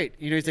 Great.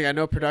 He's like, I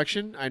know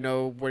production. I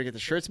know where to get the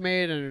shirts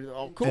made. And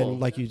cool. And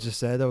like you just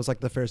said, that was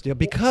like the fairest deal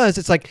because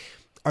it's like,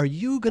 are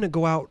you going to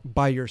go out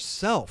by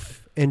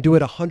yourself and do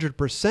it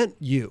 100%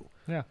 you?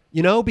 Yeah.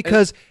 You know,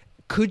 because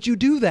could you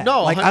do that?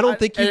 No, like I don't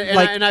think you and,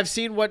 like. and I've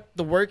seen what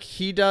the work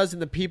he does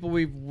and the people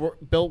we've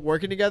built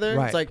working together.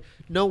 Right. It's like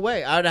no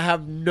way. I'd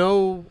have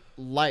no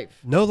life.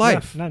 No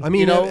life. none. I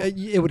mean, You know-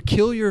 it would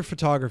kill your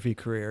photography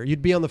career.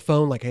 You'd be on the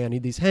phone like, "Hey, I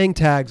need these hang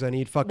tags. I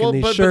need fucking Well,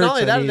 these but shirts." not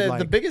only I that, need, the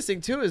like, biggest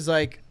thing too is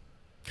like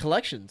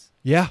collections.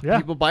 yeah, Yeah.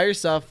 People buy your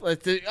stuff.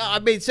 Like, I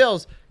made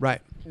sales. right,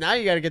 Now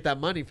you got to get that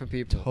money from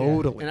people.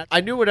 totally. And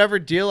I knew whatever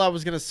deal I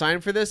was going to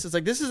sign for this, it's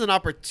like this is an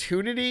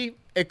opportunity.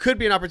 It could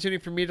be an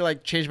opportunity for me to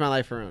like change my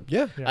life around.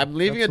 Yeah. I'm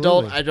leaving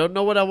absolutely. adult. I don't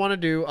know what I want to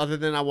do other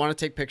than I want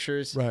to take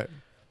pictures. Right.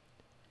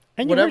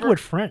 And you Whatever- work with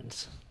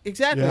friends.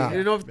 Exactly. Yeah.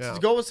 You know, Yeah. to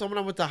go with someone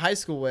I went to high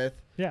school with,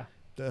 Yeah.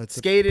 That's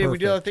skated, we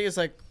did other perfect. things.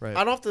 Like Right.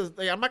 I don't have to.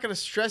 Like, I'm not going to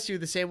stress you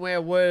the same way I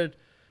would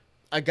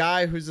a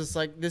guy who's just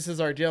like, this is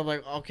our deal. I'm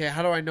like, okay,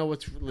 how do I know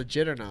what's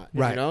legit or not?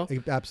 Right. You know.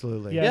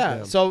 Absolutely.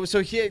 Yeah. Yeah. So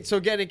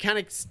again, it kind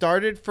of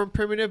started from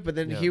Primitive, but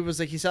then Yeah. he was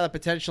like, he saw the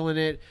potential in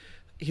it.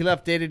 He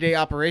left day-to-day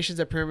operations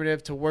at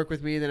Primitive to work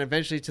with me. Then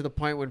eventually to the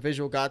point when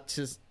Visual got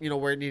to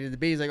where it needed to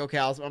be. He's like, okay,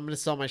 I'm going to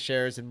sell my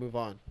shares and move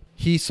on.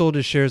 He sold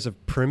his shares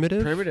of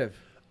Primitive. Primitive.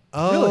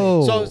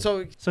 Oh. So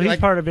So he's like,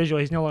 part of Visual.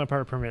 He's no longer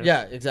part of Primitive.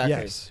 yeah, exactly.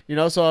 Yes.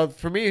 So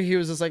for me, he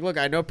was just like, look,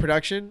 I know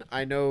production.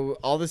 I know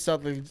all this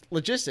stuff,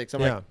 logistics.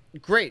 I'm Yeah. like,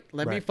 great.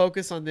 Let me Right.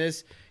 focus on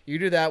this. You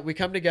do that. We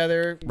come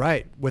together.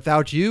 Right.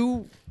 Without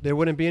you, there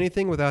wouldn't be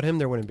anything. Without him,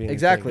 there wouldn't be anything.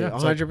 Exactly.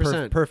 It's like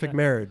 100%. perfect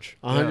marriage.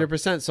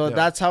 100%. So Yeah.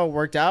 that's how it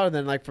worked out. And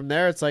then like from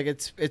there, it's like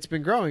it's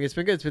been growing. It's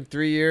been good. It's been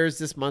 3 years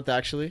this month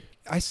actually.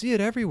 I see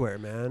it everywhere,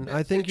 man.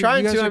 I think you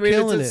Trying guys to. are I mean,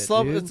 killing it's a it,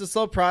 slow. dude. It's a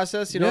slow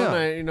process, you know. Yeah.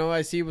 And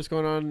I see what's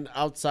going on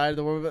outside of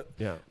the world. But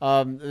Yeah.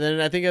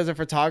 then I think as a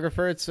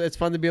photographer, it's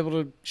fun to be able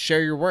to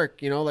share your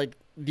work. You know, like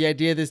the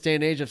idea this day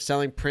and age of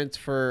selling prints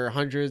for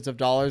hundreds of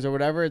dollars or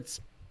whatever. It's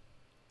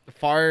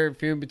far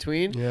few in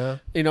between. Yeah.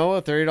 You know,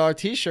 a $30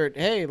 T-shirt.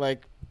 Hey,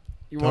 like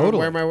you want to Totally.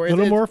 wear my A work?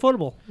 little It's more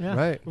affordable. Yeah.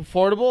 Right.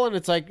 affordable, and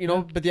it's like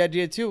but the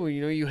idea too,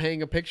 you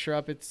hang a picture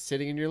up, it's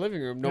sitting in your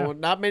living room.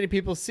 Not many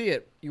people see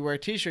it. You wear a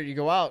T-shirt, you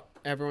go out,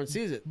 everyone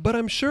sees it. But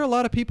I'm sure a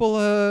lot of people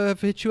have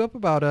hit you up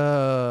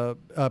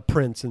about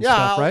prints and Yeah,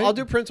 stuff, right? I'll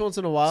do prints once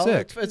in a while.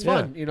 Sick. It's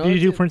Yeah. fun, you know. Do you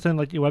do prints on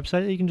like your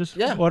website that you can just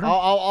Yeah, order?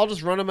 I'll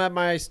just run them at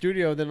my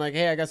studio. Then like,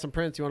 hey, I got some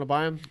prints. You want to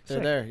buy them? They're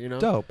Sick. there. You know.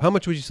 Dope. How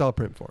much would you sell a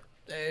print for?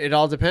 It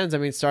all depends. I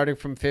mean, starting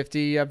from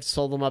 50, I've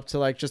sold them up to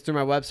like just through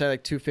my website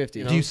like 250.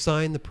 You know? Do you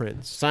sign the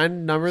prints?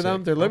 sign number them?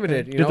 Sick. They're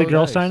limited. Okay. You Did know, the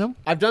girl nice. sign them?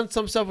 I've done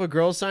some stuff with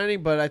girls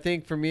signing, but I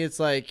think for me, it's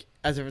like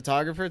as a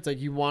photographer, it's like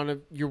you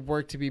want your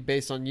work to be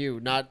based on you,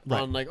 not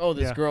Right. on like, oh,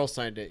 this Yeah. girl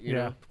signed it. You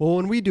know. Well,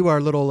 when we do our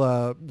little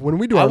I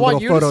little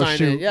want you to photo sign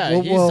shoot, it. Yeah,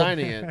 we'll- he's we'll-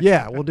 signing it.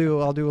 Yeah, I'll do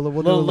a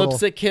little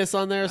Lipstick kiss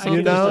on there or something.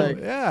 You know, It's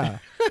like- yeah,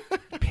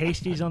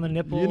 Pasties on the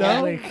nipple. you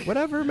know, like-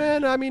 whatever,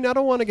 man. I mean, I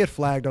don't want to get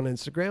flagged on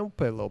Instagram. We'll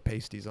put little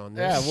pasties on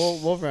there. yeah,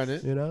 we'll run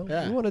it. You know,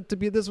 Yeah. we want it to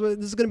be this. This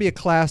is going to be a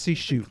classy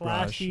shoot,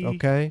 Classy. Raj.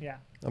 Okay, Yeah.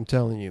 I'm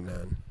telling you,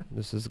 man,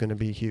 this is going to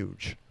be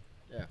huge.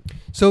 Yeah.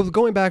 So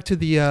going back to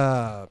the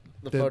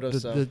photo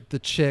stuff. the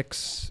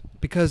chicks,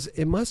 because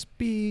it must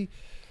be.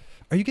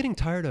 Are you getting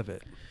tired of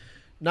it?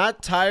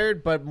 Not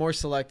tired, but more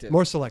selective.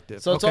 More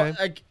selective. So it's okay. all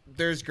like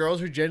there's girls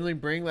who genuinely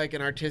bring like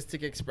an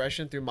artistic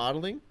expression through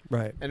modeling,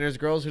 Right. and there's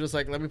girls who just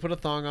like, let me put a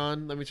thong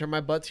on, let me turn my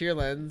butt to your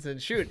lens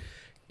and shoot.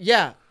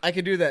 Yeah, I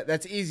can do that.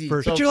 That's easy.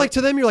 But So you're like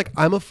to them, you're like,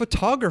 I'm a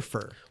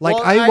photographer. Like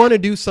Well, I want to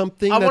do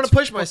something. I wanna that's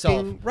push fucking-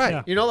 myself. Right.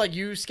 Yeah. you know, like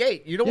you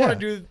skate. You don't Yeah. want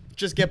to do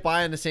just get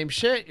by on the same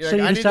shit. You're So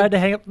like, you I need decided to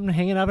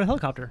hang out of a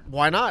helicopter.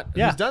 Why not?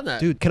 Yeah. Who's done that?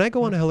 Dude, can I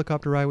go on a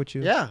helicopter ride with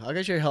you? Yeah, I'll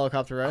get you a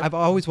helicopter ride. I've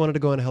always wanted to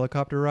go on a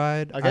helicopter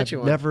ride. I'll get I've you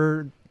one.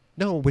 never.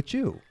 No, with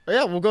you. Oh,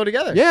 yeah, we'll go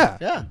together. Yeah.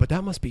 Yeah. But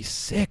that must be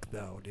sick,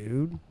 though,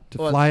 dude. To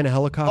Well, fly in a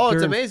helicopter. Oh,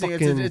 it's and amazing.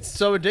 fucking- It's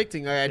so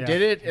addicting. Like, I Yeah.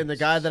 did it, and the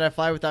guy that I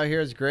fly with out here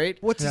is great.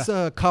 What's this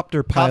Yeah.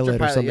 copter pilot or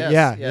pilot, something? yes,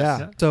 yeah, yes.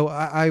 yeah. So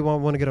I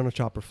want to get on a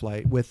chopper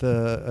flight with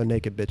a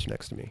naked bitch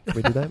next to me. Can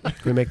we do that? Can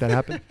we make that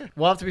happen?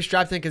 We'll have to be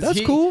strapped in because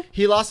That's cool.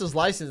 he lost his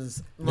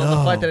license on the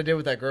No. flight that I did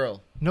with that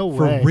girl. No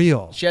For way.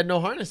 real. She had no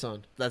harness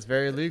on. That's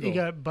very illegal. You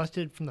got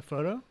busted from the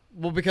photo?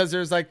 Well, because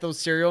there's like those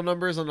serial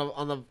numbers on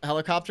the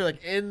helicopter,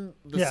 like in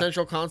the Yeah.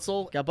 central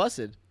console, got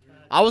busted.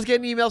 I was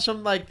getting emails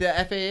from like the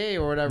FAA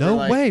or whatever. No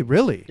like, way,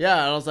 really? Yeah,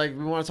 and I was like,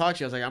 we want to talk to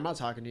you. I was like, I'm not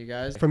talking to you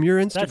guys. From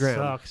your That Instagram.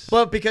 sucks.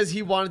 But because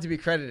he wanted to be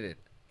credited,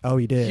 Oh,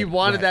 he did. he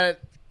wanted Right. that.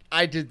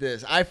 I did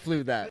this. I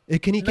flew that.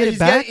 Can he No, get it he's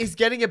back? he's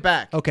getting it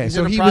back. Okay, He's so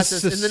in the he was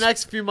process. In the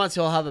next few months,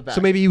 he'll have it back.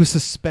 So maybe he was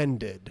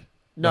suspended.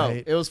 no,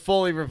 right? it was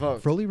fully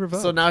revoked. Fully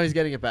revoked. So now he's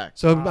getting it back.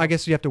 So I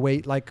guess you have to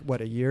wait like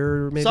what, a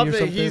year maybe or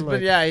something. He's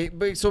like,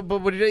 been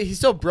but what he did, he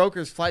still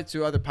brokers flights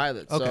to other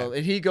pilots. So Okay.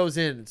 and he goes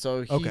in,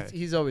 so Okay.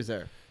 he's always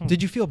there.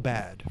 Did you feel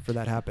bad for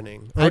that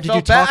happening? Or I did felt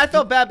you bad. talk I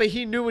felt bad, but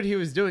he knew what he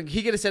was doing.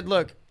 He could have said,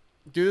 "Look,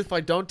 do this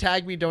flight. Don't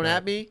tag me. Don't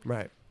at me.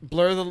 Right.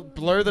 Blur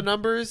the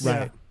numbers."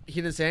 Right.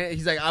 He didn't say anything.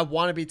 He's like, "I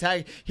want to be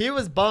tagged." He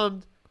was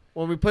bummed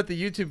when we put the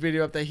YouTube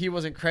video up that he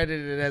wasn't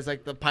credited as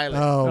like the pilot.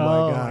 Oh, Oh,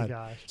 my my god.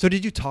 gosh. So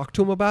did you talk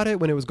to him about it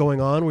when it was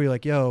going on? Were you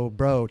like, "Yo,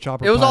 bro,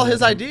 chopper"? It was all pilot,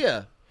 his like-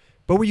 idea.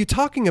 But were you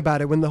talking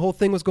about it when the whole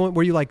thing was going?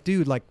 Were you like,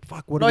 "Dude, like,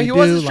 fuck, what do No, we he do?"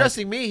 wasn't Like-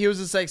 stressing me. He was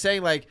just like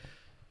saying like,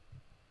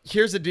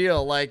 "Here's the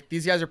deal. Like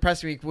these guys are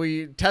pressing me. Will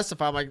you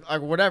testify?" I'm like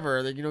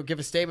whatever. Like, give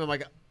a statement. I'm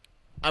like,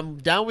 I'm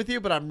down with you,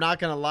 but I'm not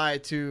gonna lie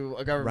to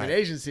a government Right.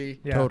 agency.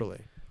 Yeah. Totally.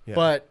 Yeah.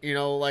 But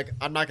like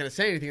I'm not gonna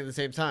say anything at the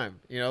same time.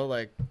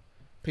 Like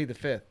plead the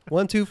fifth.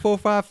 1, 2, 4,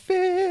 5,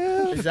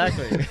 5.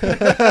 Exactly.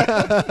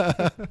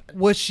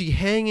 Was she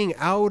hanging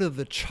out of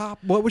the chop?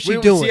 What was she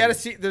doing? She had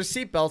there's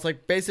seat belts,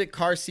 like basic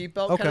car seat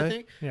belt kind of Okay.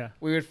 thing. Yeah.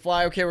 We would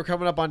fly. Okay, we're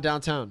coming up on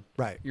downtown.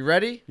 Right. You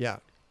ready? Yeah.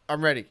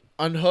 I'm ready.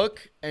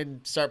 Unhook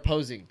and start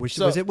posing. Was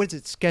So,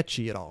 it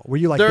sketchy at all? Were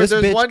you like, There- this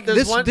there's bitch, one- there's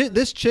this, one-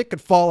 this chick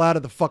could fall out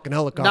of the fucking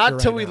helicopter not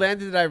till right we now.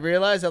 landed did I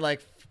realize that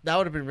like that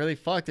would have been really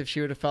fucked if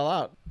she would have fell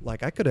out.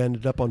 Like, I could have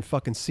ended up on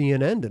fucking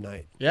CNN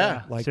tonight.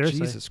 Yeah. Like, Seriously.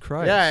 Jesus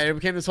Christ. Yeah, and it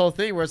became this whole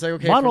thing where it's like,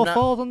 okay, Model from now,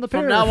 falls on the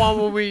from pier. now on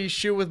when we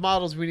shoot with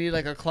models, we need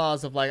like a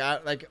clause of like,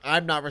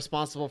 I'm not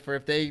responsible for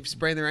if they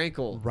sprain their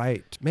ankle.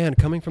 Right. Man,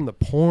 coming from the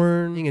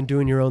porn and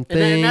doing your own And,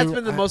 thing. that's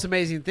been the most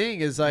amazing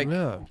thing is like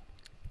Yeah.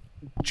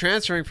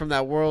 transferring from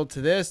that world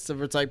to this.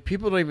 Where it's like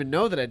people don't even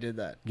know that I did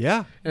that.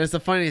 Yeah. And it's the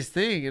funniest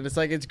thing. And it's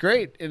like, it's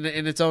great in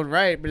its own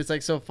right. But it's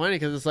like so funny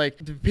because it's like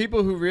the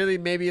people who really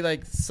maybe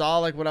like saw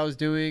like what I was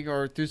doing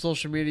or through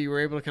social media, you were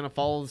able to kind of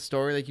follow the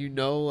story. Like,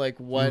 like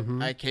what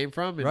I came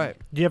from. And Right.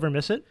 Do you ever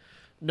miss it?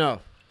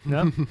 No.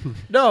 No,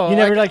 No, you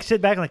never like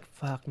sit back and like,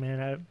 fuck,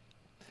 man, I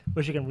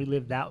wish I can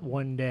relive that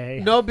one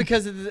day. No,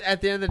 because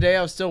at the end of the day,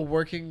 I was still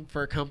working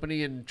for a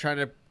company and trying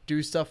to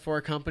do stuff for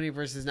a company.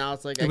 Versus now,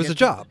 it's like It was a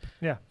job.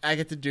 Yeah, I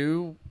get to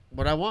do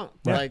what I want.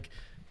 Yeah. Like,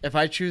 if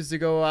I choose to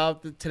go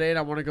out today and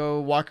I want to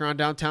go walk around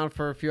downtown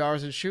for a few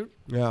hours and shoot,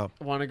 Yeah.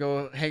 I want to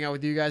go hang out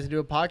with you guys and do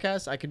a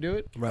podcast, I can do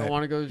it. Right. I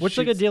want to go. what's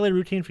shoot like a daily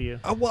routine for you?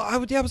 Well, I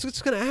was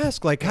just gonna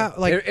ask, like, how,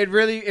 like, it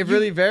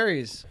really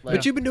varies. Like,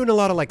 but you've been doing a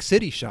lot of like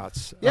city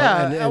shots.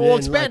 yeah, and, well, like,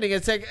 expanding.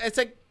 It's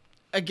like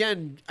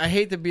again, I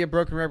hate to be a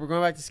broken record.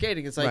 Going back to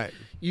skating, it's like Right.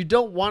 you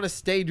don't want to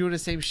stay doing the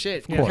same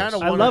shit. You course. kind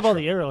of I love all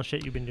the aerial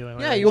shit you've been doing.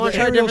 Yeah, lately. you well, wanna the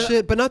try aerial different-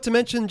 shit, but not to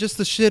mention just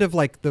the shit of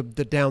like the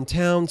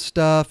downtown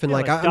stuff, and Yeah,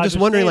 like, like I'm just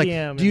Dodger wondering,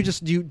 Stadium like, do you and-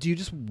 just do you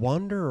just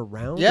wander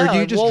around, Yeah, or do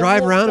you just well,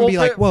 drive well, around and well, be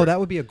like, for- whoa, for- that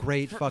would be a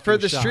great fucking for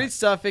the shot. street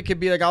stuff, it could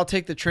be like I'll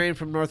take the train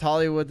from North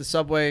Hollywood, the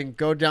subway, and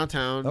go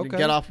downtown, and Okay.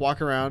 get off,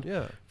 walk around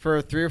Yeah. for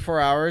 3 or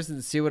 4 hours,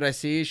 and see what I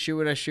see, shoot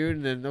what I shoot,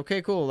 and then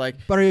okay, cool. Like,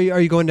 But are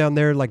you going down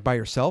there like by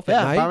yourself at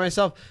yeah, night? by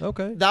myself.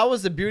 Okay. That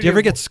was the beauty. Do you ever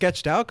of- get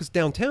sketched out? Because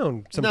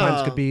downtown sometimes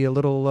No. could be a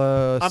little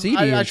seedy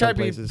I in try some to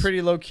be places.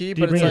 pretty low key,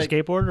 Do you but it's bring a like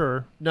skateboard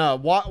or? no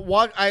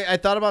walk. I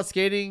thought about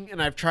skating,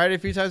 and I've tried it a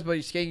few times,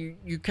 but skating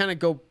you kind of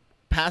go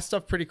past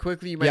stuff pretty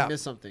quickly. You might Yeah.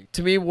 miss something.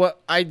 To me, what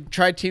I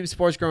tried team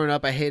sports growing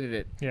up, I hated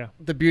it. Yeah.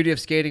 The beauty of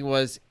skating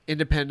was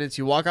independence.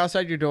 You walk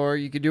outside your door,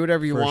 you can do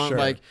whatever you For want. sure.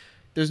 Like,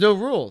 there's no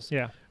rules.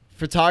 Yeah.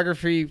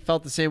 Photography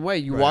felt the same way.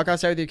 You Right. walk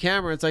outside with your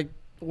camera, it's like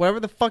whatever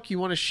the fuck you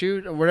want to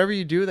shoot or whatever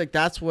you do, like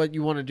that's what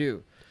you want to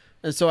do.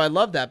 And so I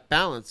love that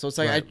balance. So it's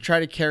like I Right. try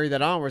to carry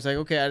that on where it's like,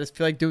 okay, I just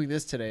feel like doing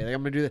this today. Like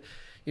I'm gonna do that.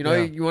 You know,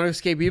 Yeah. you want to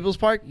skate Beebles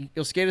Park,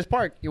 you'll skate his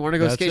park. You want to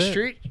go That's skate it.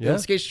 street, Yeah. you'll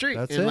skate street.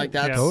 That's and it. like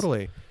that's Yeah.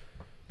 Totally.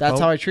 that's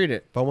Well- how I treat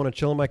it. If I want to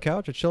chill on my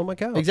couch, I chill on my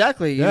couch.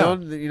 Exactly. Yeah.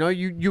 You know,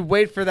 you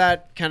wait for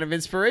that kind of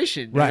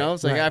inspiration. You Right, know,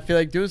 it's like right. I feel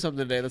like doing something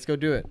today. Let's go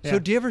do it. So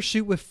do you ever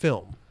shoot with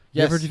film?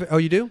 You Yes. ever, oh,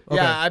 you do? Okay.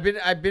 Yeah,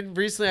 I've been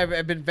recently.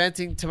 I've been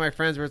venting to my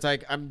friends where it's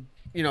like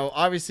you know,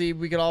 obviously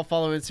we could all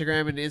follow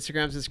Instagram, and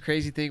Instagram's this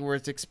crazy thing where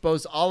it's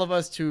exposed all of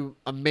us to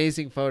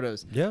amazing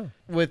photos. Yeah.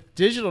 With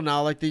digital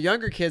now, like the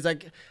younger kids,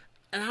 like,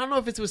 and I don't know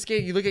if it's with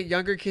skating. You look at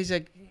younger kids,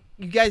 like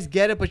you guys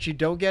get it, but you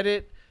don't get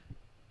it.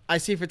 I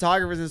see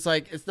photographers, and it's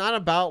like it's not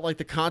about like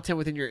the content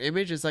within your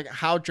image. It's like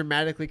how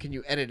dramatically can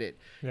you edit it.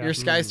 Yeah. Your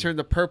skies turn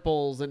to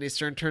purples, and they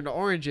turn to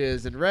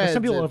oranges and reds.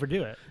 Some people and-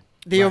 overdo it.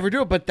 they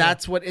overdo it, but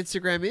that's what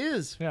Instagram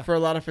is Yeah. for a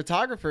lot of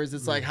photographers.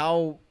 It's like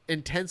how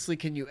intensely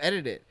can you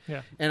edit it?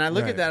 Yeah. And I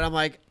look Right. at that, I'm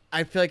like,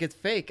 I feel like it's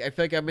fake. I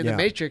feel like I'm in Yeah. the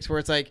Matrix where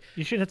it's like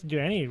You shouldn't have to do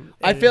any.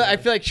 I feel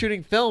like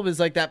shooting film is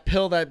like that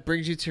pill that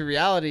brings you to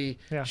reality.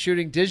 Yeah.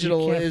 Shooting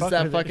digital You can't is fuck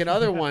that with it. fucking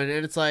other one,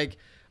 and it's like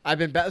I've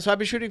been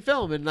shooting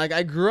film, and like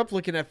I grew up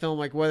looking at film,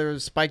 like whether it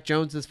was Spike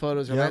Jonze's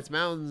photos or Yep. Lance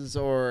Mountain's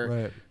or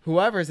Right.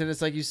 whoever's, and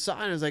it's like you saw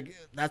it, and it was like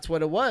that's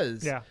what it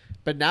was. Yeah.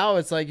 But now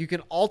it's like you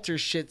can alter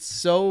shit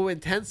so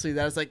intensely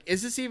that it's like,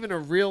 is this even a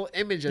real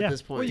image at Yeah.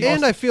 this point?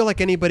 And I feel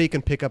like anybody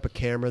can pick up a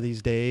camera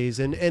these days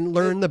and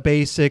learn the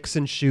basics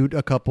and shoot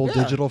a couple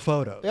Yeah. digital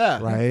photos.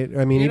 Yeah. Right?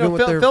 I mean, you even know,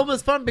 with their... film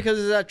is fun because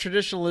of that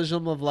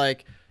traditionalism of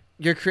like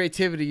your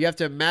creativity. You have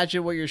to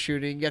imagine what you're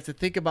shooting. You have to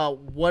think about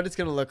what it's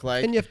going to look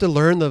like. And you have to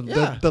learn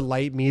Yeah. the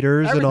light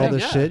meters and all Everything,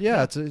 this yeah. shit.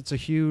 Yeah, it's a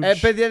huge...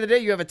 But at the end of the day,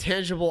 you have a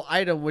tangible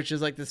item, which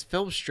is like this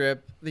film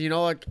strip. You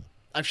know, like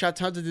I've shot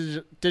tons of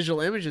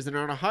digital images and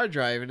they're on a hard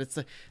drive, and it's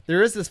like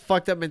there is this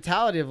fucked up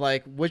mentality of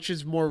like which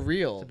is more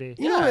real. To be.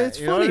 You know, it's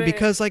you know funny what I mean?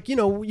 because, like, you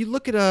know, you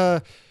look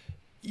at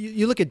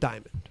you look at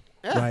Diamond,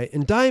 Yeah. right?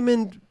 And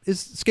Diamond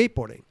is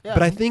skateboarding, Yeah.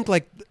 but I think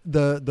like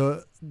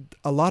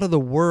a lot of the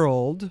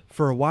world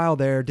for a while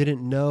there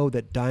didn't know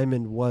that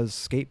Diamond was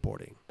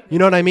skateboarding. You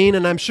know what I mean?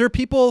 And I'm sure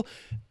people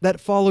that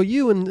follow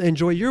you and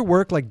enjoy your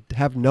work like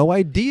have no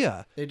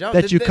idea They don't.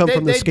 that you come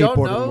from the they don't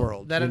skateboarding know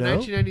world. That you in know?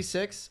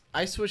 1996,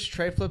 I switched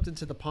tray flipped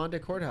into the pond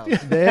at courthouse,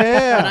 and I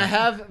Yeah.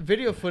 have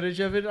video footage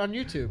of it on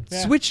YouTube.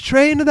 Switch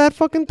tray into that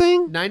fucking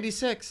thing?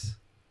 96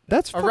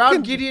 That's around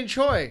fucking, Gideon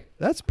Choi.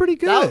 That's pretty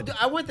good.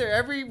 I went there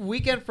every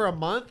weekend for a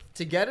month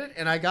to get it,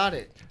 and I got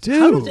it. Dude.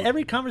 How does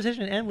every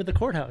conversation end with the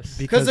courthouse?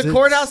 Because the it's-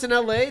 courthouse in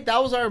LA,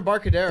 that was our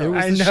Embarcadero. It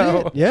was I the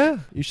know. shit. Yeah,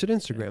 you should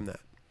Instagram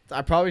that.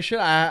 I probably should.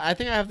 I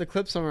think I have the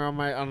clip somewhere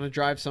on a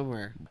drive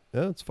somewhere.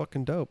 Yeah, it's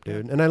fucking dope,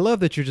 dude. And I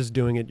love that you're just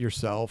doing it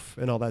yourself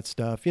and all that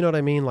stuff. You know what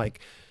I mean? Like,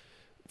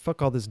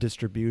 fuck all this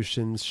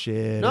distributions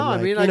shit. No, and I like,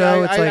 mean, you like,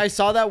 know, I, it's I, like, I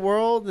saw that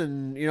world,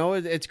 and you know,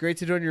 it's great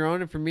to do on your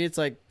own. And for me, it's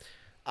like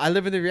I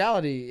live in the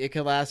reality. It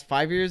could last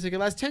 5 years, it could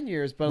last 10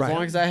 years, but as Right.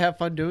 long as I have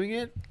fun doing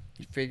it,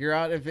 figure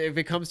out if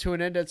it comes to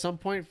an end at some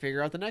point,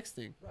 figure out the next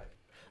thing. Right.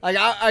 Like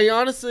I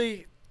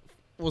honestly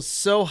was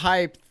so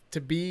hyped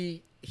to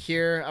be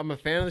here. I'm a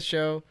fan of the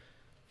show,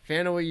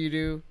 fan of what you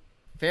do,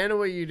 fan of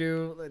what you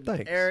do.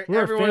 Thanks. We're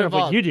a Everyone fan of what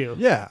involved. you do.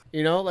 yeah.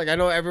 You know, like I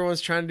know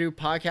everyone's trying to do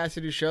podcasts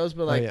to do shows,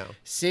 but like yeah.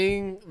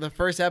 seeing the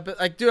first episode,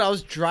 like, dude, I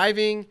was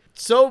driving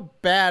so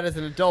bad as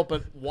an adult,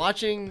 but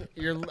watching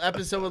your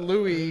episode with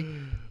Louis,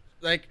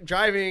 like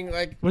driving,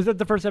 like, Was that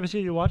the first episode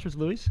you watched? Was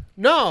Louis?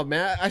 no,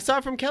 man, I saw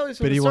it from Kelly's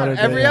from But the he start. wanted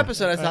to- Every yeah.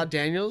 episode, I saw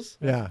Daniel's,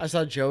 Yeah. I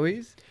saw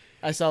Joey's.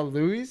 I saw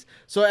Louis.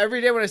 So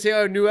every day when I say,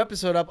 oh, new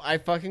episode up, I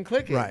fucking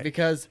click it. Right.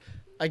 Because,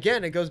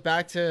 again, it goes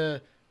back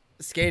to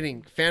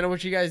skating. Fan of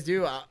what you guys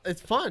do.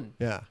 It's fun.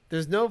 Yeah.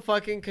 There's no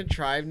fucking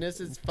contrivedness.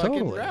 It's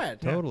fucking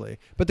rad. Totally.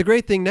 But the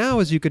great thing now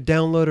is you could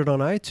download it on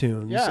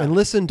iTunes and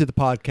listen to the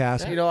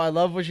podcast. You know, I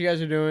love what you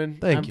guys are doing.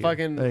 Thank you.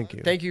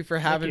 Thank you for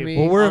having me.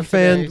 Well, we're a on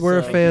fan. today, We're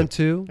a so- fan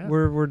too. Yeah.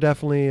 We're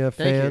definitely a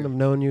fan. you. I've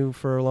known you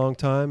for a long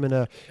time, and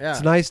Yeah.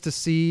 it's nice to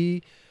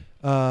see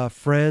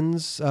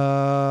friends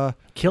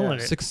Killing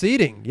it.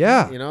 succeeding.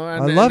 Yeah, You know, I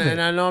love it. And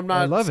I know I'm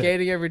I not love it.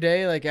 skating every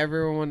day like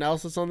everyone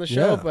else that's on the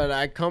show, Yeah. but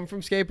I come from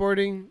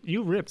skateboarding.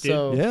 You ripped, dude.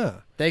 So Yeah,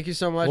 thank you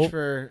so much Well,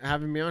 for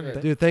having me on here.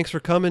 dude. Thanks for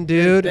coming,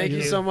 dude. Thank you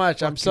you. so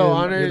much. I'm so Fucking-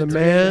 honored you're to the be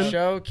on man. the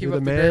show. Keep You're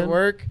up the the great man.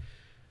 work.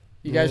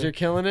 You guys Yeah. are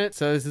killing it.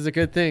 So this is a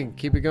good thing.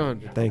 Keep it going.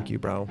 Thank you,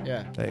 bro.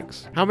 Yeah.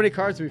 Thanks. How many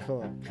cards do we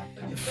fill up?